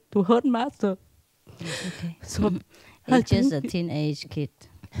again to hurt Master. Okay. So he's just a teenage kid.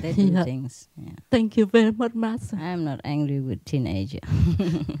 They do things. Yeah. Thank you very much, Master. I'm not angry with teenager.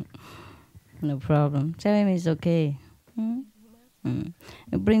 No problem. Tell him it's okay.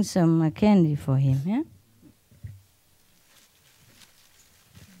 Bring some candy for him, yeah?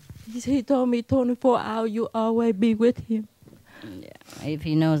 He told me 24 hours you always be with him. Yeah, if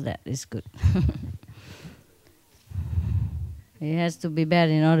he knows that, it's good. He has to be bad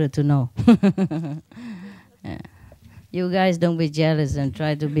in order to know. Yeah. You guys don't be jealous and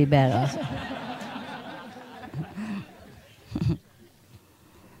try to be bad also.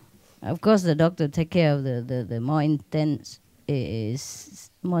 Of course, the doctor take care of the more intense, is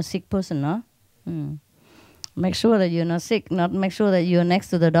more sick person, no? Make sure that you're not sick, not make sure that you're next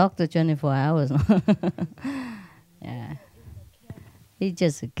to the doctor 24 hours. No? Yeah. He's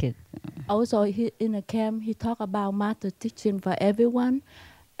just a kid. Also, in the camp, he talk about Master teaching for everyone.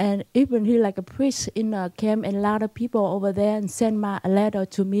 And even he like a priest in a camp, and a lot of people over there and send a letter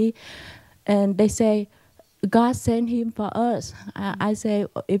to me. And they say, God sent him for us. I say,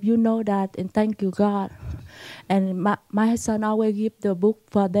 if you know that, and thank you, God. And my son always give the book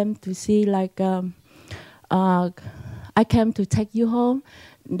for them to see, like, I came to take you home.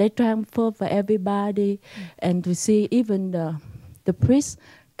 They transfer for everybody, and to see even the priest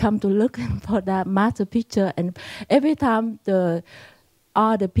come to look for that Master picture. And every time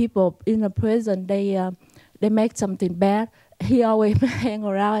all the people in the prison, they make something bad, he always hang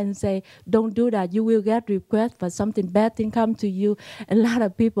around and say, don't do that, you will get request for something bad thing come to you. A lot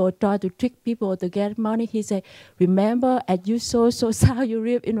of people try to trick people to get money. He say, remember, as you sow, so shall you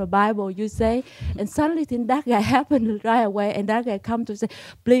reap in the Bible, you say. And suddenly that guy happened right away, and that guy come to say,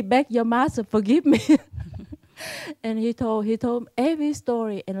 please beg your Master, forgive me. And he told every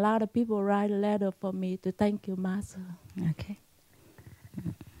story, and a lot of people write a letter for me to thank you, Master. Okay.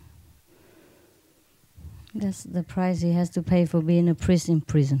 That's the price he has to pay for being a priest in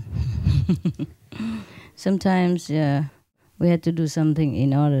prison. Sometimes we had to do something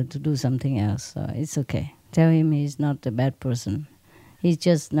in order to do something else, so it's okay. Tell him he's not a bad person. He's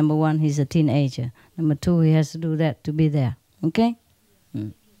just, number one, he's a teenager. Number two, he has to do that to be there. Okay?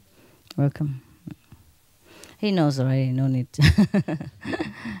 Welcome. He knows already, no need.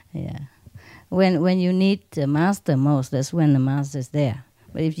 Yeah. When you need the master most, that's when the master is there.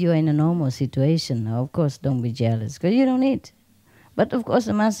 But if you're in a normal situation, of course, don't be jealous, because you don't need. But of course,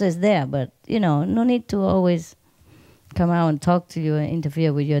 the master is there, but, no need to always come out and talk to you and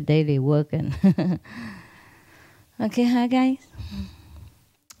interfere with your daily work. And okay, hi, guys?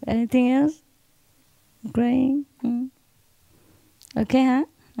 Anything else? Crying? Okay, huh?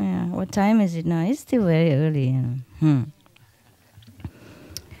 Yeah. What time is it now? It's still very early.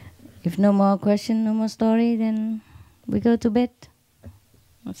 If no more question, no more story, then we go to bed.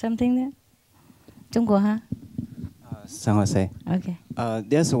 Or something there? Trung Quốc, huh? San Jose. Okay.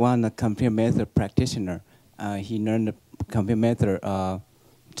 There's one computer method practitioner. He learned the computer method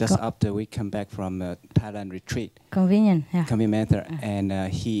just after we come back from Thailand retreat. Convenient, yeah. Computer method,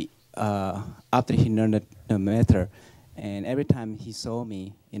 and he after he learned the method, and every time he saw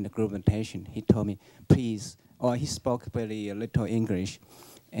me in the group meditation, he told me, please, or he spoke very little English,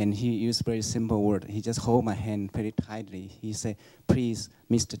 and he used very simple word. He just hold my hand very tightly. He said, please,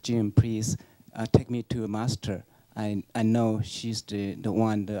 Mr. Jim, please take me to a master. I know she's the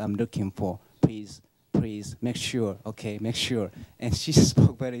one that I'm looking for. Please, make sure, okay, make sure. And she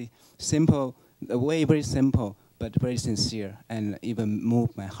spoke very simple, the way very simple, but very sincere, and even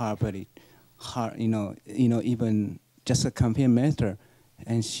moved my heart very hard, even just a computer method.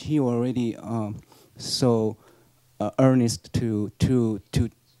 And she already so earnest to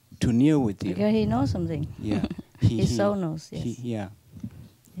kneel with you. Because he knows something. Yeah. His soul knows, yes.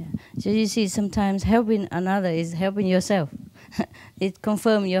 Yeah. So you see, sometimes helping another is helping yourself. It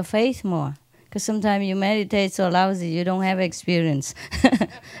confirms your faith more. Because sometimes you meditate so lousy, you don't have experience.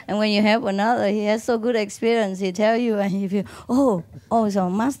 And when you help another, he has so good experience, he tell you, and you feel, oh, so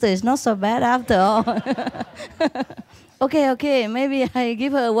master is not so bad after all. Okay, maybe I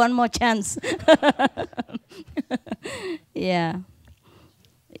give her one more chance. Yeah.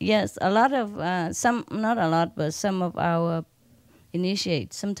 Yes, a lot of, not a lot, but some of our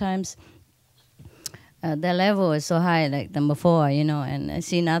initiates, sometimes their level is so high, like number 4, and I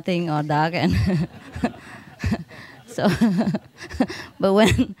see nothing or dark, and so. But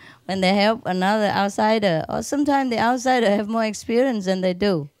when they help another outsider, or sometimes the outsider have more experience than they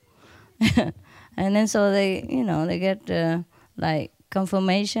do, and then so they, they get like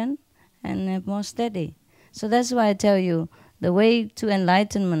confirmation and more steady. So that's why I tell you, the way to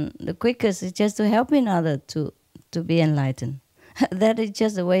enlightenment, the quickest is just to helping others to be enlightened. That is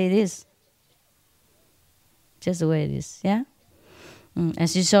just the way it is. Just the way it is, yeah?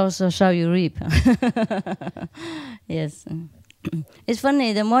 As you sow, so shall you reap. Yes. It's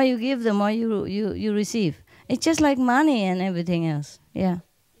funny, the more you give, the more you receive. It's just like money and everything else, yeah.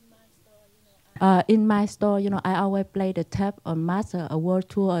 In my store, I always play the tap on Master, a world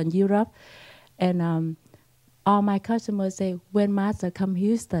tour in Europe. And all my customers say, when Master come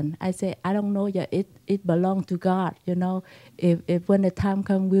Houston, I say, I don't know yet, it belongs to God, if when the time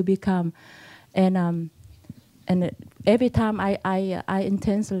comes, will become. And every time I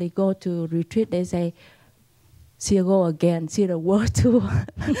intentionally go to retreat, they say, see you go again, see the world tour.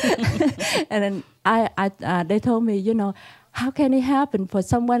 And then they told me, how can it happen for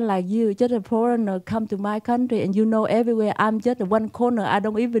someone like you, just a foreigner, come to my country and everywhere. I'm just one corner, I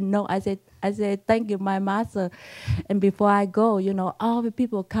don't even know. I said, thank you, my master. And before I go, all the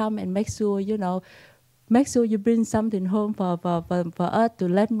people come and make sure, make sure you bring something home for us to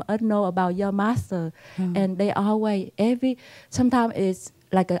let us know about your master. And they always, sometimes it's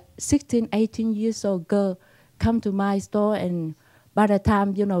like a 16, 18 years old girl come to my store, and by the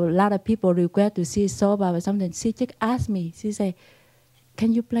time, a lot of people request to see Soba or something, she just asked me, she say,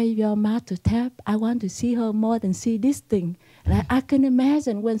 can you play your master tap? I want to see her more than see this thing. And I can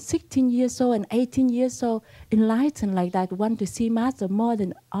imagine when 16 years old and 18 years old, enlightened like that, want to see master more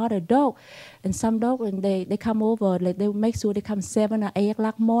than other dog. And some dog, when they come over, like they make sure they come 7 or 8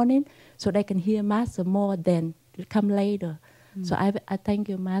 o'clock morning, so they can hear master more than come later. So I thank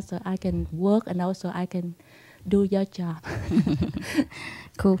you, master. I can work and also I can do your job.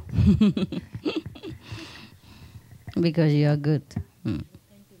 Cool. Because you are good. You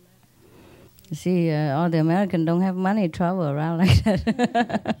see, all the Americans don't have money to travel around like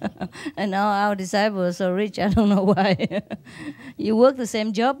that. And now our disciples are so rich, I don't know why. You work the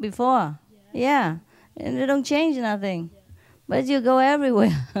same job before. Yeah. And they don't change nothing. But you go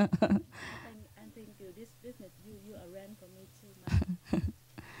everywhere. And thank you.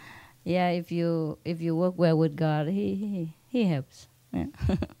 Yeah, if you work well with God, He helps. Yeah.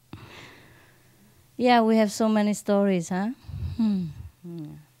 Yeah, we have so many stories, huh?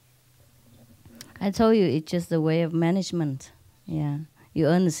 Yeah. I told you it's just the way of management. Yeah, you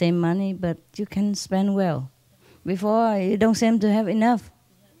earn the same money, but you can spend well. Before you don't seem to have enough.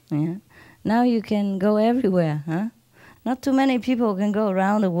 Yeah. Now you can go everywhere, huh? Not too many people can go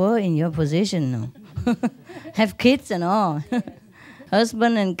around the world in your position, no. Have kids and all.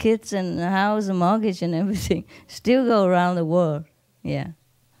 Husband and kids and a house and mortgage and everything. Still go around the world. Yeah.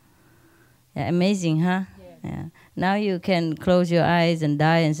 Yeah, amazing, huh? Yeah. Now you can close your eyes and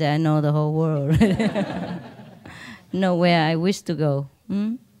die and say, I know the whole world. Know where I wish to go.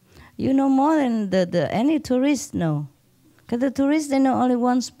 You know more than any tourist know. Because the tourists, they know only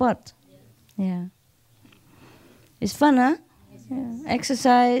one spot. Yeah. It's fun, huh? Yeah.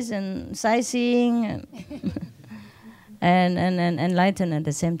 Exercise and sightseeing and enlighten at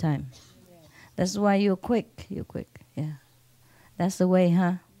the same time. That's why you're quick. You're quick. Yeah. That's the way,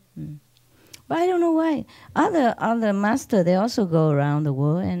 huh? But I don't know why. Other master, they also go around the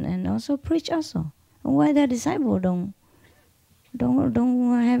world and also preach also. Why their disciple don't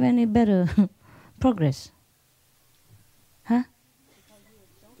have any better progress? Huh?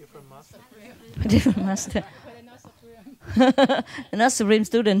 Different master. Different master. They're not supreme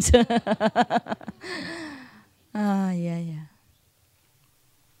students. Yeah.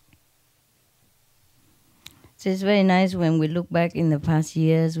 So it's very nice when we look back in the past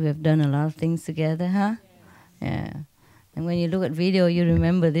years, we have done a lot of things together, huh? Yeah. And when you look at video, you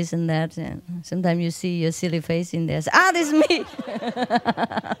remember this and that. And sometimes you see your silly face in there. Say, this is me!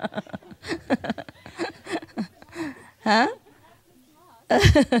 Huh?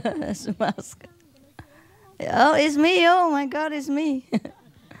 That's a mask. Oh, it's me. Oh, my God, it's me.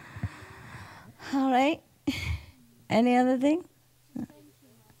 All right. Any other thing?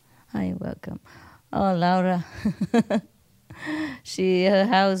 Hi, you're welcome. Oh, Laura. Her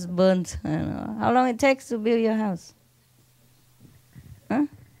house burnt. I don't know. How long it takes to build your house? Huh?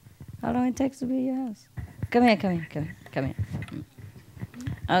 How long it takes to build your house? Come here.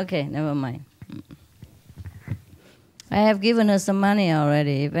 Okay, never mind. I have given her some money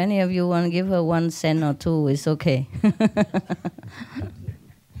already. If any of you want to give her 1 cent or 2, it's okay. Come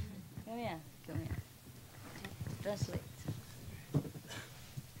here. Translate.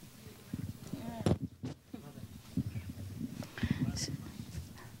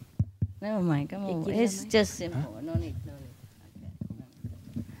 Never mind, come on. It's just simple. No need. Okay.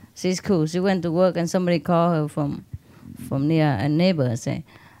 She's cool. She went to work and somebody called her from near a neighbor and say,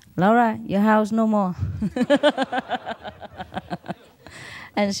 Laura, your house no more.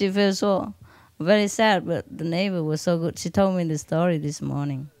 And she feels so very sad, but the neighbor was so good. She told me the story this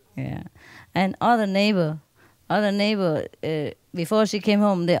morning. Yeah. And other neighbor, before she came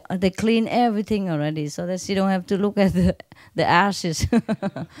home, they cleaned everything already so that she don't have to look at the ashes.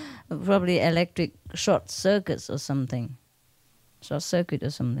 Probably electric short circuit or something.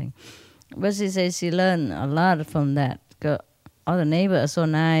 But she says she learned a lot from that. All the neighbors are so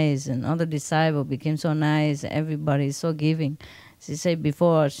nice and all the disciples became so nice. Everybody is so giving. She said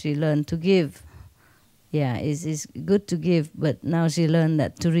before she learned to give. Yeah, it's good to give, but now she learned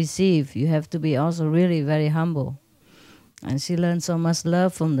that to receive, you have to be also really very humble. And she learned so much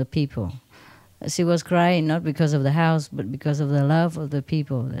love from the people. She was crying not because of the house, but because of the love of the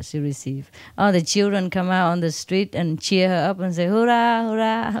people that she received. Oh, the children come out on the street and cheer her up and say, "Hurrah,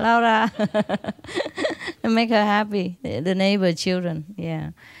 hurrah, Laura!" and make her happy. The neighbor children,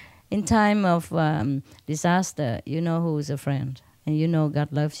 yeah. In time of disaster, you know who is a friend, and you know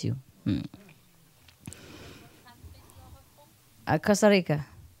God loves you. Costa Rica.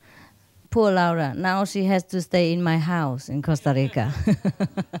 Poor Laura. Now she has to stay in my house in Costa Rica.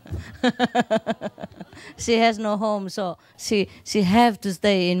 She has no home, so she have to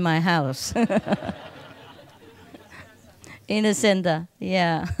stay in my house. In the center,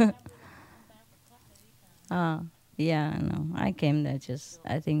 yeah. Yeah, no. I came there just,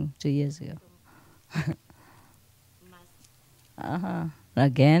 I think, 2 years ago.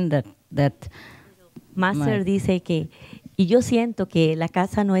 Again, that Master dice que, y yo siento que la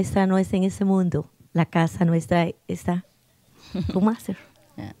casa nuestra no es en ese mundo, la casa nuestra está con Master.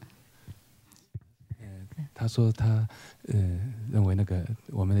 Yeah. 他说他认为那个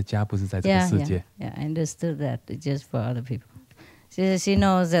我们的家不是在这个世界。Yeah, I understood that. It's just for other people. She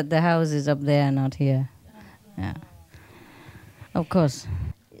knows that the house is up there, not here. Yeah. Of course.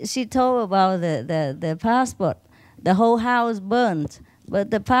 She told about the passport. The whole house burned,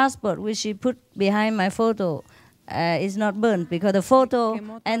 but the passport which she put behind my photo, is not burnt because the photo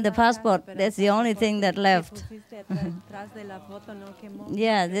and the passport, that's the only thing that left.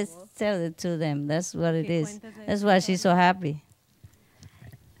 Yeah, let's tell it to them. That's what it is. That's why she's so happy.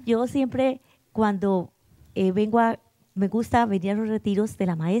 Yo siempre cuando me gusta venir a los retiros de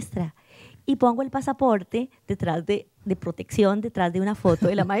la maestra y pongo el pasaporte detrás de protección, detrás de una foto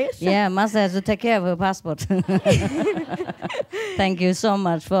de la maestra. Yeah, Master has to take care of her passport. Thank you so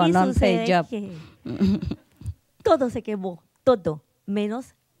much for a non-paid job. Todo se quemó, todo,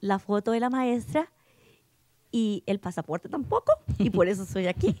 menos la foto de la maestra y el pasaporte tampoco, y por eso estoy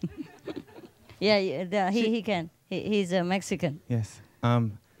aquí. Yeah, he can. He's a Mexican. Yes.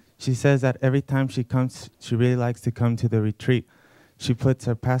 She says that every time she comes, she really likes to come to the retreat. She puts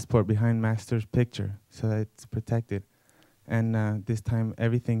her passport behind Master's picture so that it's protected. And this time,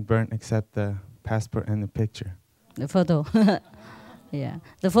 everything burnt except the passport and the picture. The photo. Yeah.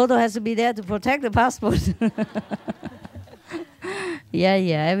 The photo has to be there to protect the passport. Yeah.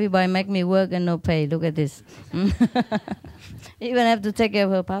 Everybody make me work and no pay. Look at this. Even have to take care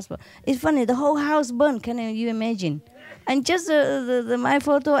of her passport. It's funny, the whole house burned. Can you imagine? And just my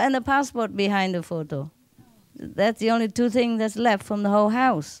photo and the passport behind the photo. That's the only two things that's left from the whole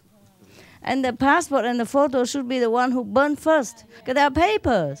house. And the passport and the photo should be the one who burned first, because they are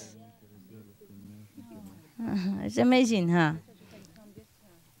papers. It's amazing, huh?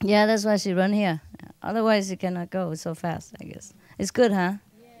 Yeah, that's why she run here. Otherwise, she cannot go so fast, I guess. It's good, huh?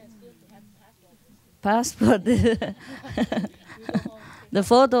 Passport. The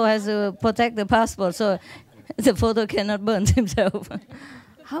photo has to protect the passport, so the photo cannot burn himself.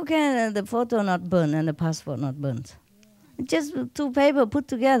 How can the photo not burn and the passport not burnt? Just two paper put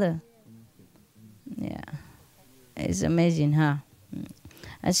together. Yeah, it's amazing, huh?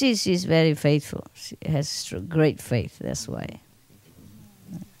 And she's very faithful. She has great faith, that's why.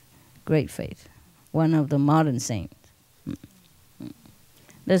 Great faith. One of the modern saints.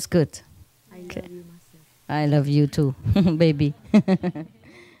 That's good. Okay. I love you too, baby.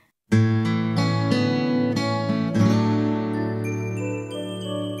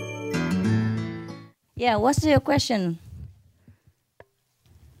 Yeah, what's your question?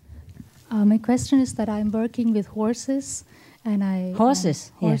 My question is that I'm working with horses, and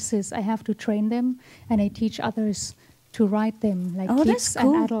horses. I have to train them, and I teach others to ride them, like Oh, kids that's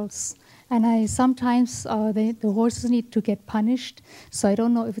cool. and adults. And I sometimes the horses need to get punished, so I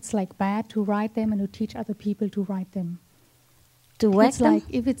don't know if it's like bad to ride them and to teach other people to ride them. To whack It's them? like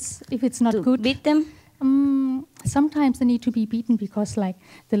if it's not To good. beat them? Sometimes they need to be beaten because, like,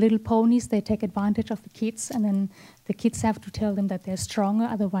 the little ponies, they take advantage of the kids, and then the kids have to tell them that they're stronger.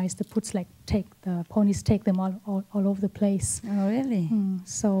 Otherwise, the ponies take them all over the place. Oh, really?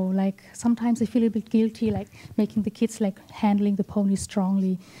 So, like, sometimes I feel a bit guilty, like making the kids like handling the ponies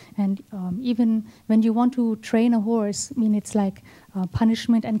strongly. And even when you want to train a horse, I mean, it's like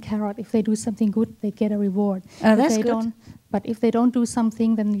punishment and carrot. If they do something good, they get a reward. Oh, If that's they good. don't- But if they don't do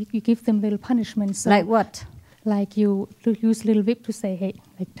something, then you give them little punishments. So Like what? like you use a little whip to say, hey,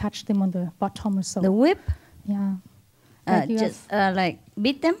 like touch them on the bottom or so. The whip? Yeah. Like you Just like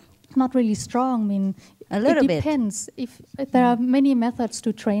beat them? not really strong. I mean, A little it bit. depends. If there are many methods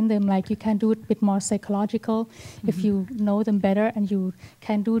to train them, like you can do it a bit more psychological if you know them better, and you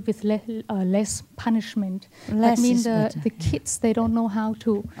can do it with less punishment. Less I mean, is better, the kids, they don't know how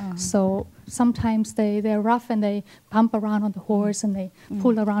to. So sometimes they're rough and they bump around on the horse and they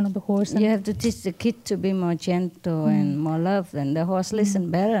pull around on the horse. And You have to teach the kid to be more gentle and more love, and the horse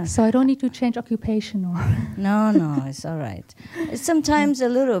listen better. so I don't need to change occupation or. No, it's all right. Sometimes a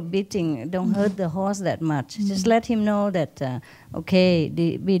little beating don't hurt the horse that much. Just let him know that, okay,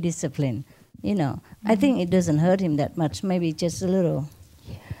 be disciplined. You know, I think it doesn't hurt him that much. Maybe just a little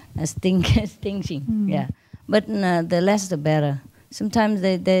stinging. Yeah, but the less the better. Sometimes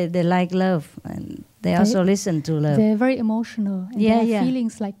they like love, and they also listen to love. They're very emotional. And they have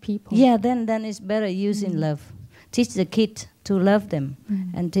feelings like people. Yeah, then it's better using love. Teach the kid to love them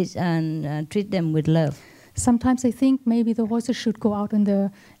and teach and treat them with love. Sometimes I think maybe the horses should go out in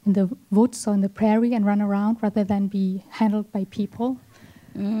the woods or in the prairie and run around rather than be handled by people.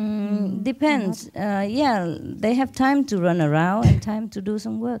 Depends. Yeah, they have time to run around and time to do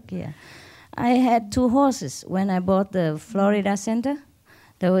some work. Yeah, I had 2 horses when I bought the Florida Center.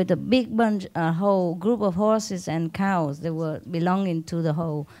 There were the big bunch, a whole group of horses and cows. They were belonging to the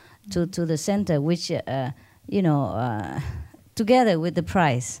whole, to the center, which together with the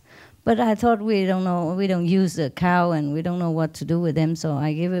price. But I thought we don't use the cow and we don't know what to do with them, so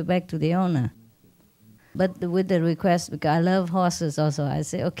I give it back to the owner. But with the request, because I love horses also, I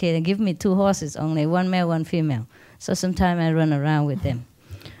say, okay, then give me 2 horses only, 1 male, 1 female. So sometimes I run around with them.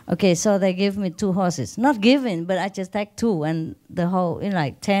 Okay, so they give me 2 horses. Not given, but I just take 2, and the whole, in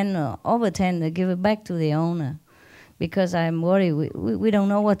like 10 or over 10, they give it back to the owner. Because I'm worried, we don't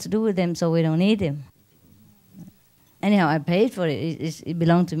know what to do with them, so we don't need them. Anyhow, I paid for it. It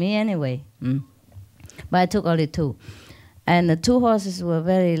belonged to me anyway. But I took only 2. And the 2 horses were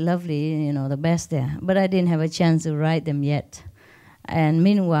very lovely, you know, the best there. But I didn't have a chance to ride them yet. And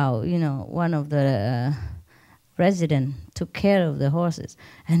meanwhile, you know, one of the residents took care of the horses.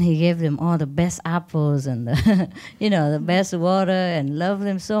 And he gave them all the best apples and, the best water, and loved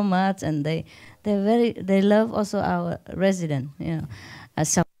them so much. And they love also our resident, and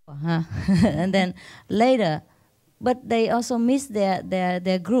then later, but they also miss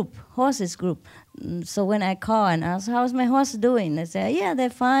their group, horses group. So when I call and ask, how's my horse doing? They say, yeah,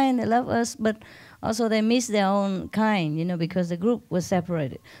 they're fine, they love us, but also they miss their own kind, because the group was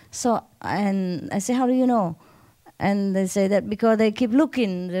separated. So, and I say, how do you know? And they say that because they keep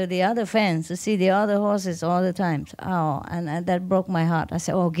looking to the other fence to see the other horses all the time. Oh, and that broke my heart. I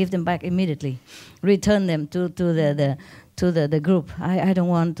said, give them back immediately. Return them to the group. I don't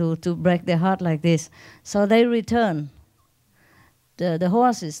want to break their heart like this. So they return the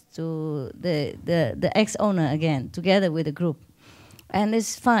horses to the ex-owner again, together with the group. And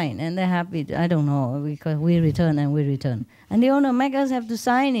it's fine, and they're happy. I don't know, because we return. And the owner make us have to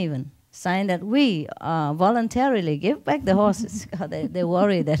sign that we voluntarily give back the horses. they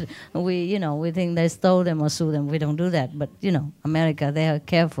worry that we think they stole them or sue them. We don't do that, but America, they are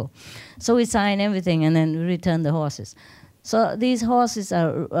careful. So we sign everything and then we return the horses. So these horses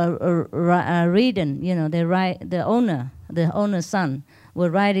are ridden, they ride, the owner's son will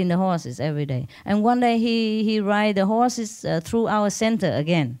riding the horses every day. And one day he ride the horses through our center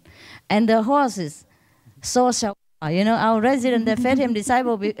again. And the horses saw our resident that fed him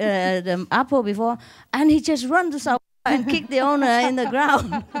the apple before, and he just run to South and kick the owner in the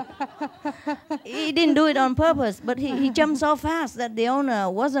ground. He didn't do it on purpose, but he jumped so fast that the owner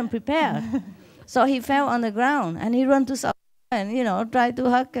wasn't prepared. So he fell on the ground, and he ran to South and tried to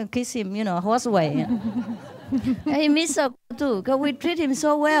hug and kiss him, horse way. And he missed us too, because we treat him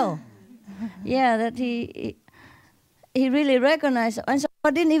so well. Yeah, that he really recognized, and so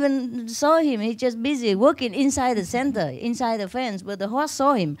I didn't even saw him. He just busy working inside the center, inside the fence. But the horse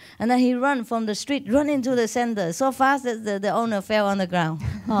saw him, and then he run from the street, run into the center so fast that the owner fell on the ground.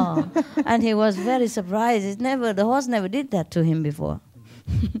 And he was very surprised. The horse never did that to him before.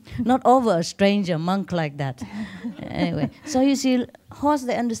 Not over a stranger monk like that. Anyway, so you see, horse,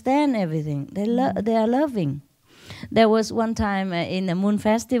 they understand everything. They are loving. There was one time in the Moon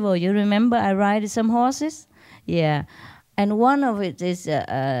Festival. You remember I ride some horses? Yeah, and one of it is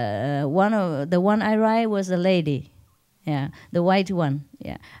the one I ride was a lady, yeah, the white one,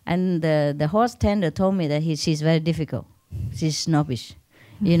 yeah. And the horse tender told me that she's very difficult, she's snobbish,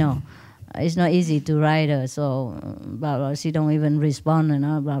 it's not easy to ride her. So blah blah, she don't even respond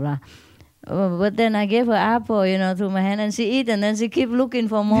and blah blah. But then I gave her apple, through my hand, and she eat, and then she keep looking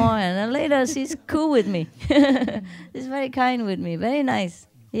for more, and then later she's cool with me. She's very kind with me, very nice.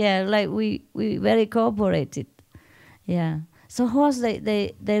 Yeah, like we very cooperated. Yeah. So horse,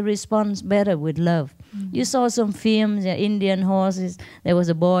 they respond better with love. Mm-hmm. You saw some films, Indian horses. There was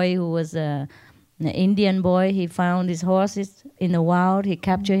a boy who was an Indian boy. He found his horses in the wild. He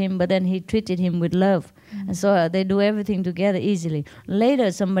captured him, but then he treated him with love. Mm-hmm. And so they do everything together easily.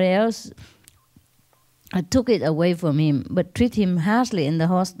 Later, somebody else took it away from him, but treat him harshly, and the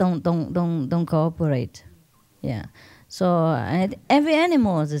horse don't cooperate. Yeah. So every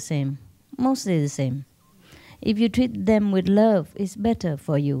animal is the same, mostly the same. If you treat them with love, it's better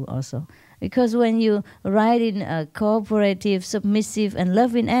for you also. Because when you ride in a cooperative, submissive, and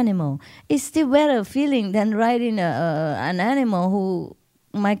loving animal, it's still better feeling than riding an animal who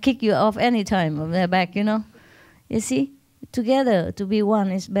might kick you off any time of their back, You see? Together, to be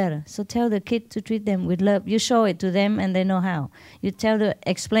one is better. So tell the kid to treat them with love. You show it to them, and they know how. You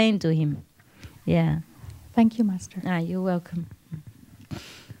explain to him. Yeah. Thank you, Master. You're welcome.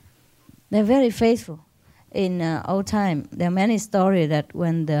 They're very faithful. In old time, there are many stories that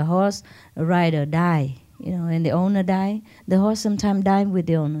when the horse rider die, and the owner die, the horse sometimes die with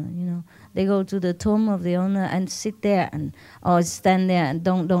the owner. They go to the tomb of the owner and sit there or stand there and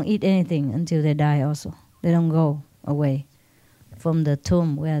don't eat anything until they die. Also, they don't go away from the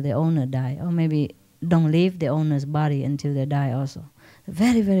tomb where the owner died, or maybe don't leave the owner's body until they die. Also,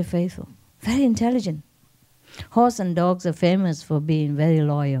 very, very faithful, very intelligent. Horse and dogs are famous for being very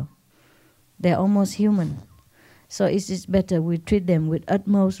loyal. They're almost human. So it's just better we treat them with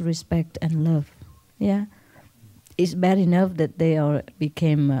utmost respect and love. Yeah? It's bad enough that they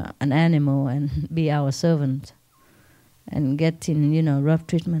became an animal and be our servant. and getting, rough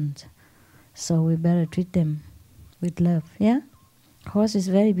treatment. So we better treat them with love, yeah? Horse is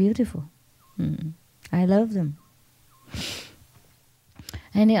very beautiful. I love them.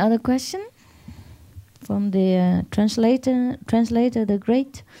 Any other question? From the translator, the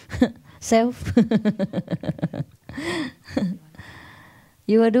great self.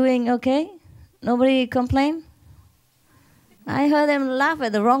 You are doing okay? Nobody complain? I heard them laugh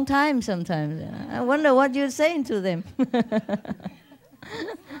at the wrong time sometimes. I wonder what you're saying to them.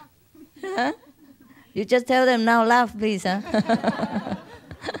 Huh? You just tell them now, laugh, please, huh?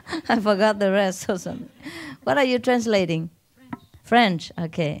 I forgot the rest or something. What are you translating? French,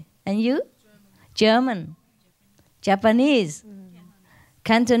 okay. And you? German. Japanese.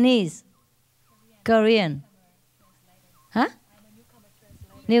 Cantonese. Korean. Huh?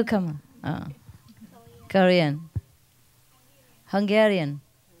 Newcomer. Oh. Korean. Hungarian.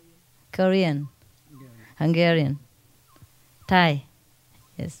 Korean. Hungarian. Thai.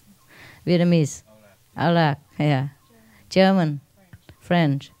 Yes. Vietnamese. Arak. Yeah. German.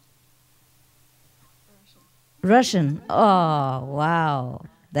 French. Russian. Oh, wow.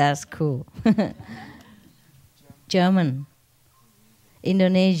 That's cool. German.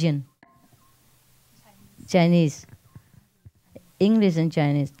 Indonesian. Chinese. English and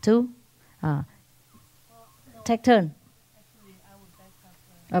Chinese too. Take turn.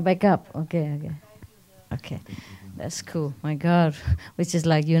 Back up. Okay. That's cool. My God, which is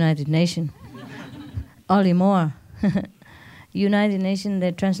like United Nations. Only more. United Nations,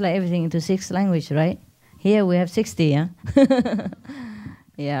 they translate everything into 6 languages, right? Here we have 60, huh?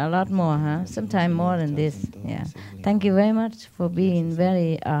 Yeah, a lot more, huh? Sometimes more than this. Yeah. Thank you very much for being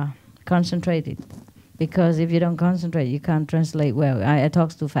very concentrated. Because if you don't concentrate, you can't translate well. I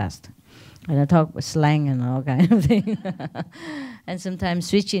talk too fast. And I talk with slang and all kind of things. And sometimes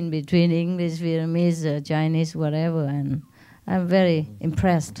switching between English, Vietnamese, Chinese, whatever. And I'm very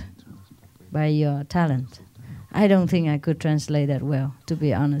impressed by your talent. I don't think I could translate that well, to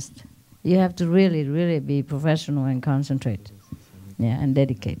be honest. You have to really, really be professional and concentrate. Yeah, and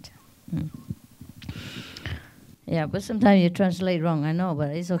dedicate. Yeah, but sometimes you translate wrong, I know,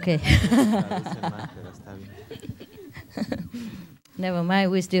 but it's okay. Never mind,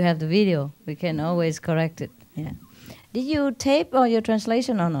 we still have the video. We can always correct it. Yeah. Did you tape all your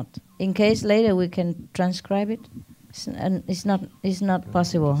translation or not? In case later we can transcribe it? It's not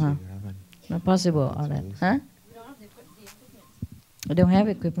possible, huh? Not possible, all that, huh? We don't have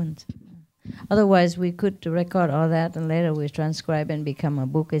equipment. Otherwise, we could record all that and later we transcribe and become a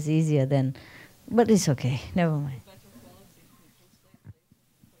book. It's easier then. But it's okay, never mind.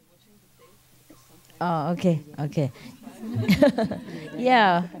 Oh, okay.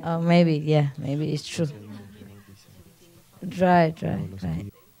 Yeah, maybe it's true. Right.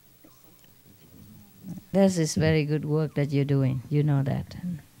 This is very good work that you're doing. You know that.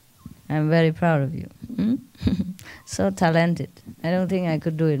 I'm very proud of you. So talented. I don't think I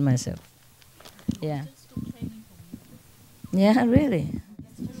could do it myself. Yeah. Yeah, really.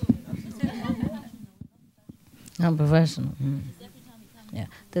 I'm professional. Yeah.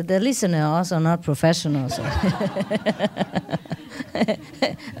 The listener also not professional. So.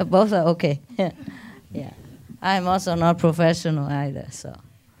 Both are okay. Yeah. I'm also not professional either. So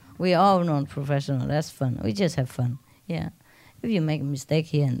we all not professional. That's fun. We just have fun. Yeah. If you make a mistake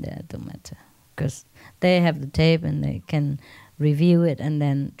here and there, it don't matter. Because they have the tape and they can review it and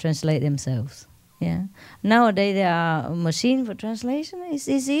then translate themselves. Yeah. Nowadays there are a machine for translation. It's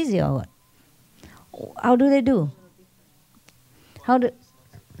easy or what? How do they do?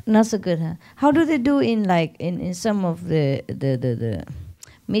 Not so good, huh? How do they do in some of the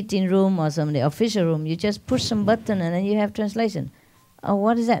meeting room or some of the official room? You just push some button and then you have translation. Oh,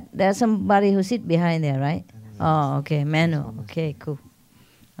 what is that? There's somebody who sit behind there, right? Oh, okay, manual. Okay, cool.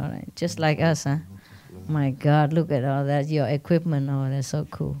 All right, just like us, huh? My God, look at all that, your equipment. Oh, that's so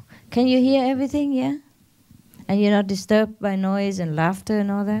cool. Can you hear everything, yeah? And you're not disturbed by noise and laughter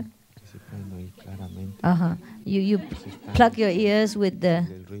and all that? You plug your ears with the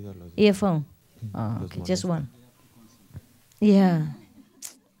earphone. Oh, okay, just one. Yeah.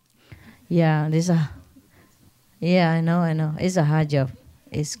 Yeah, I know. It's a hard job.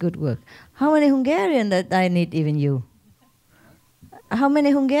 It's good work. How many Hungarian that I need even you? How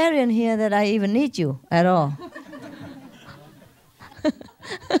many Hungarian here that I even need you at all?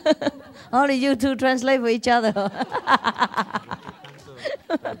 Only you two translate for each other.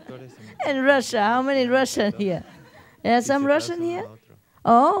 And Russia, how many Russian here? There's some Russian here?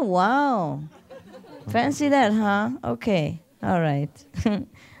 Oh, wow. Fancy that, huh? Okay, all right.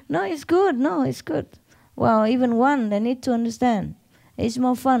 No, it's good. Well, even one, they need to understand. It's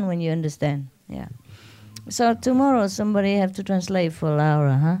more fun when you understand, yeah. So tomorrow somebody have to translate for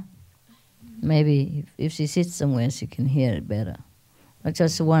Laura, huh? Maybe if she sits somewhere, she can hear it better. Or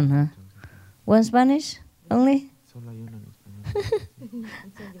just one, huh? One Spanish only?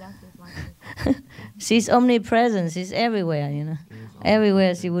 She's omnipresent. She's everywhere, you know.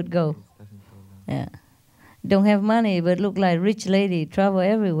 Everywhere she would go. Yeah. Don't have money, but look like rich lady. Travel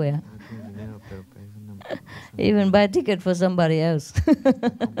everywhere. Even buy ticket for somebody else.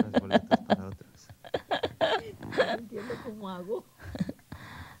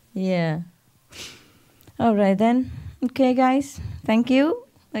 Yeah. All right then. Okay, guys. Thank you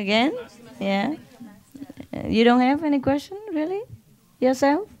again. Yeah. You don't have any question, really?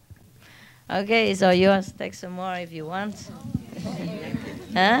 Yourself? Okay, so yours. Take some more if you want.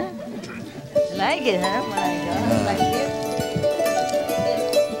 Huh? Like it, huh? My God, like it.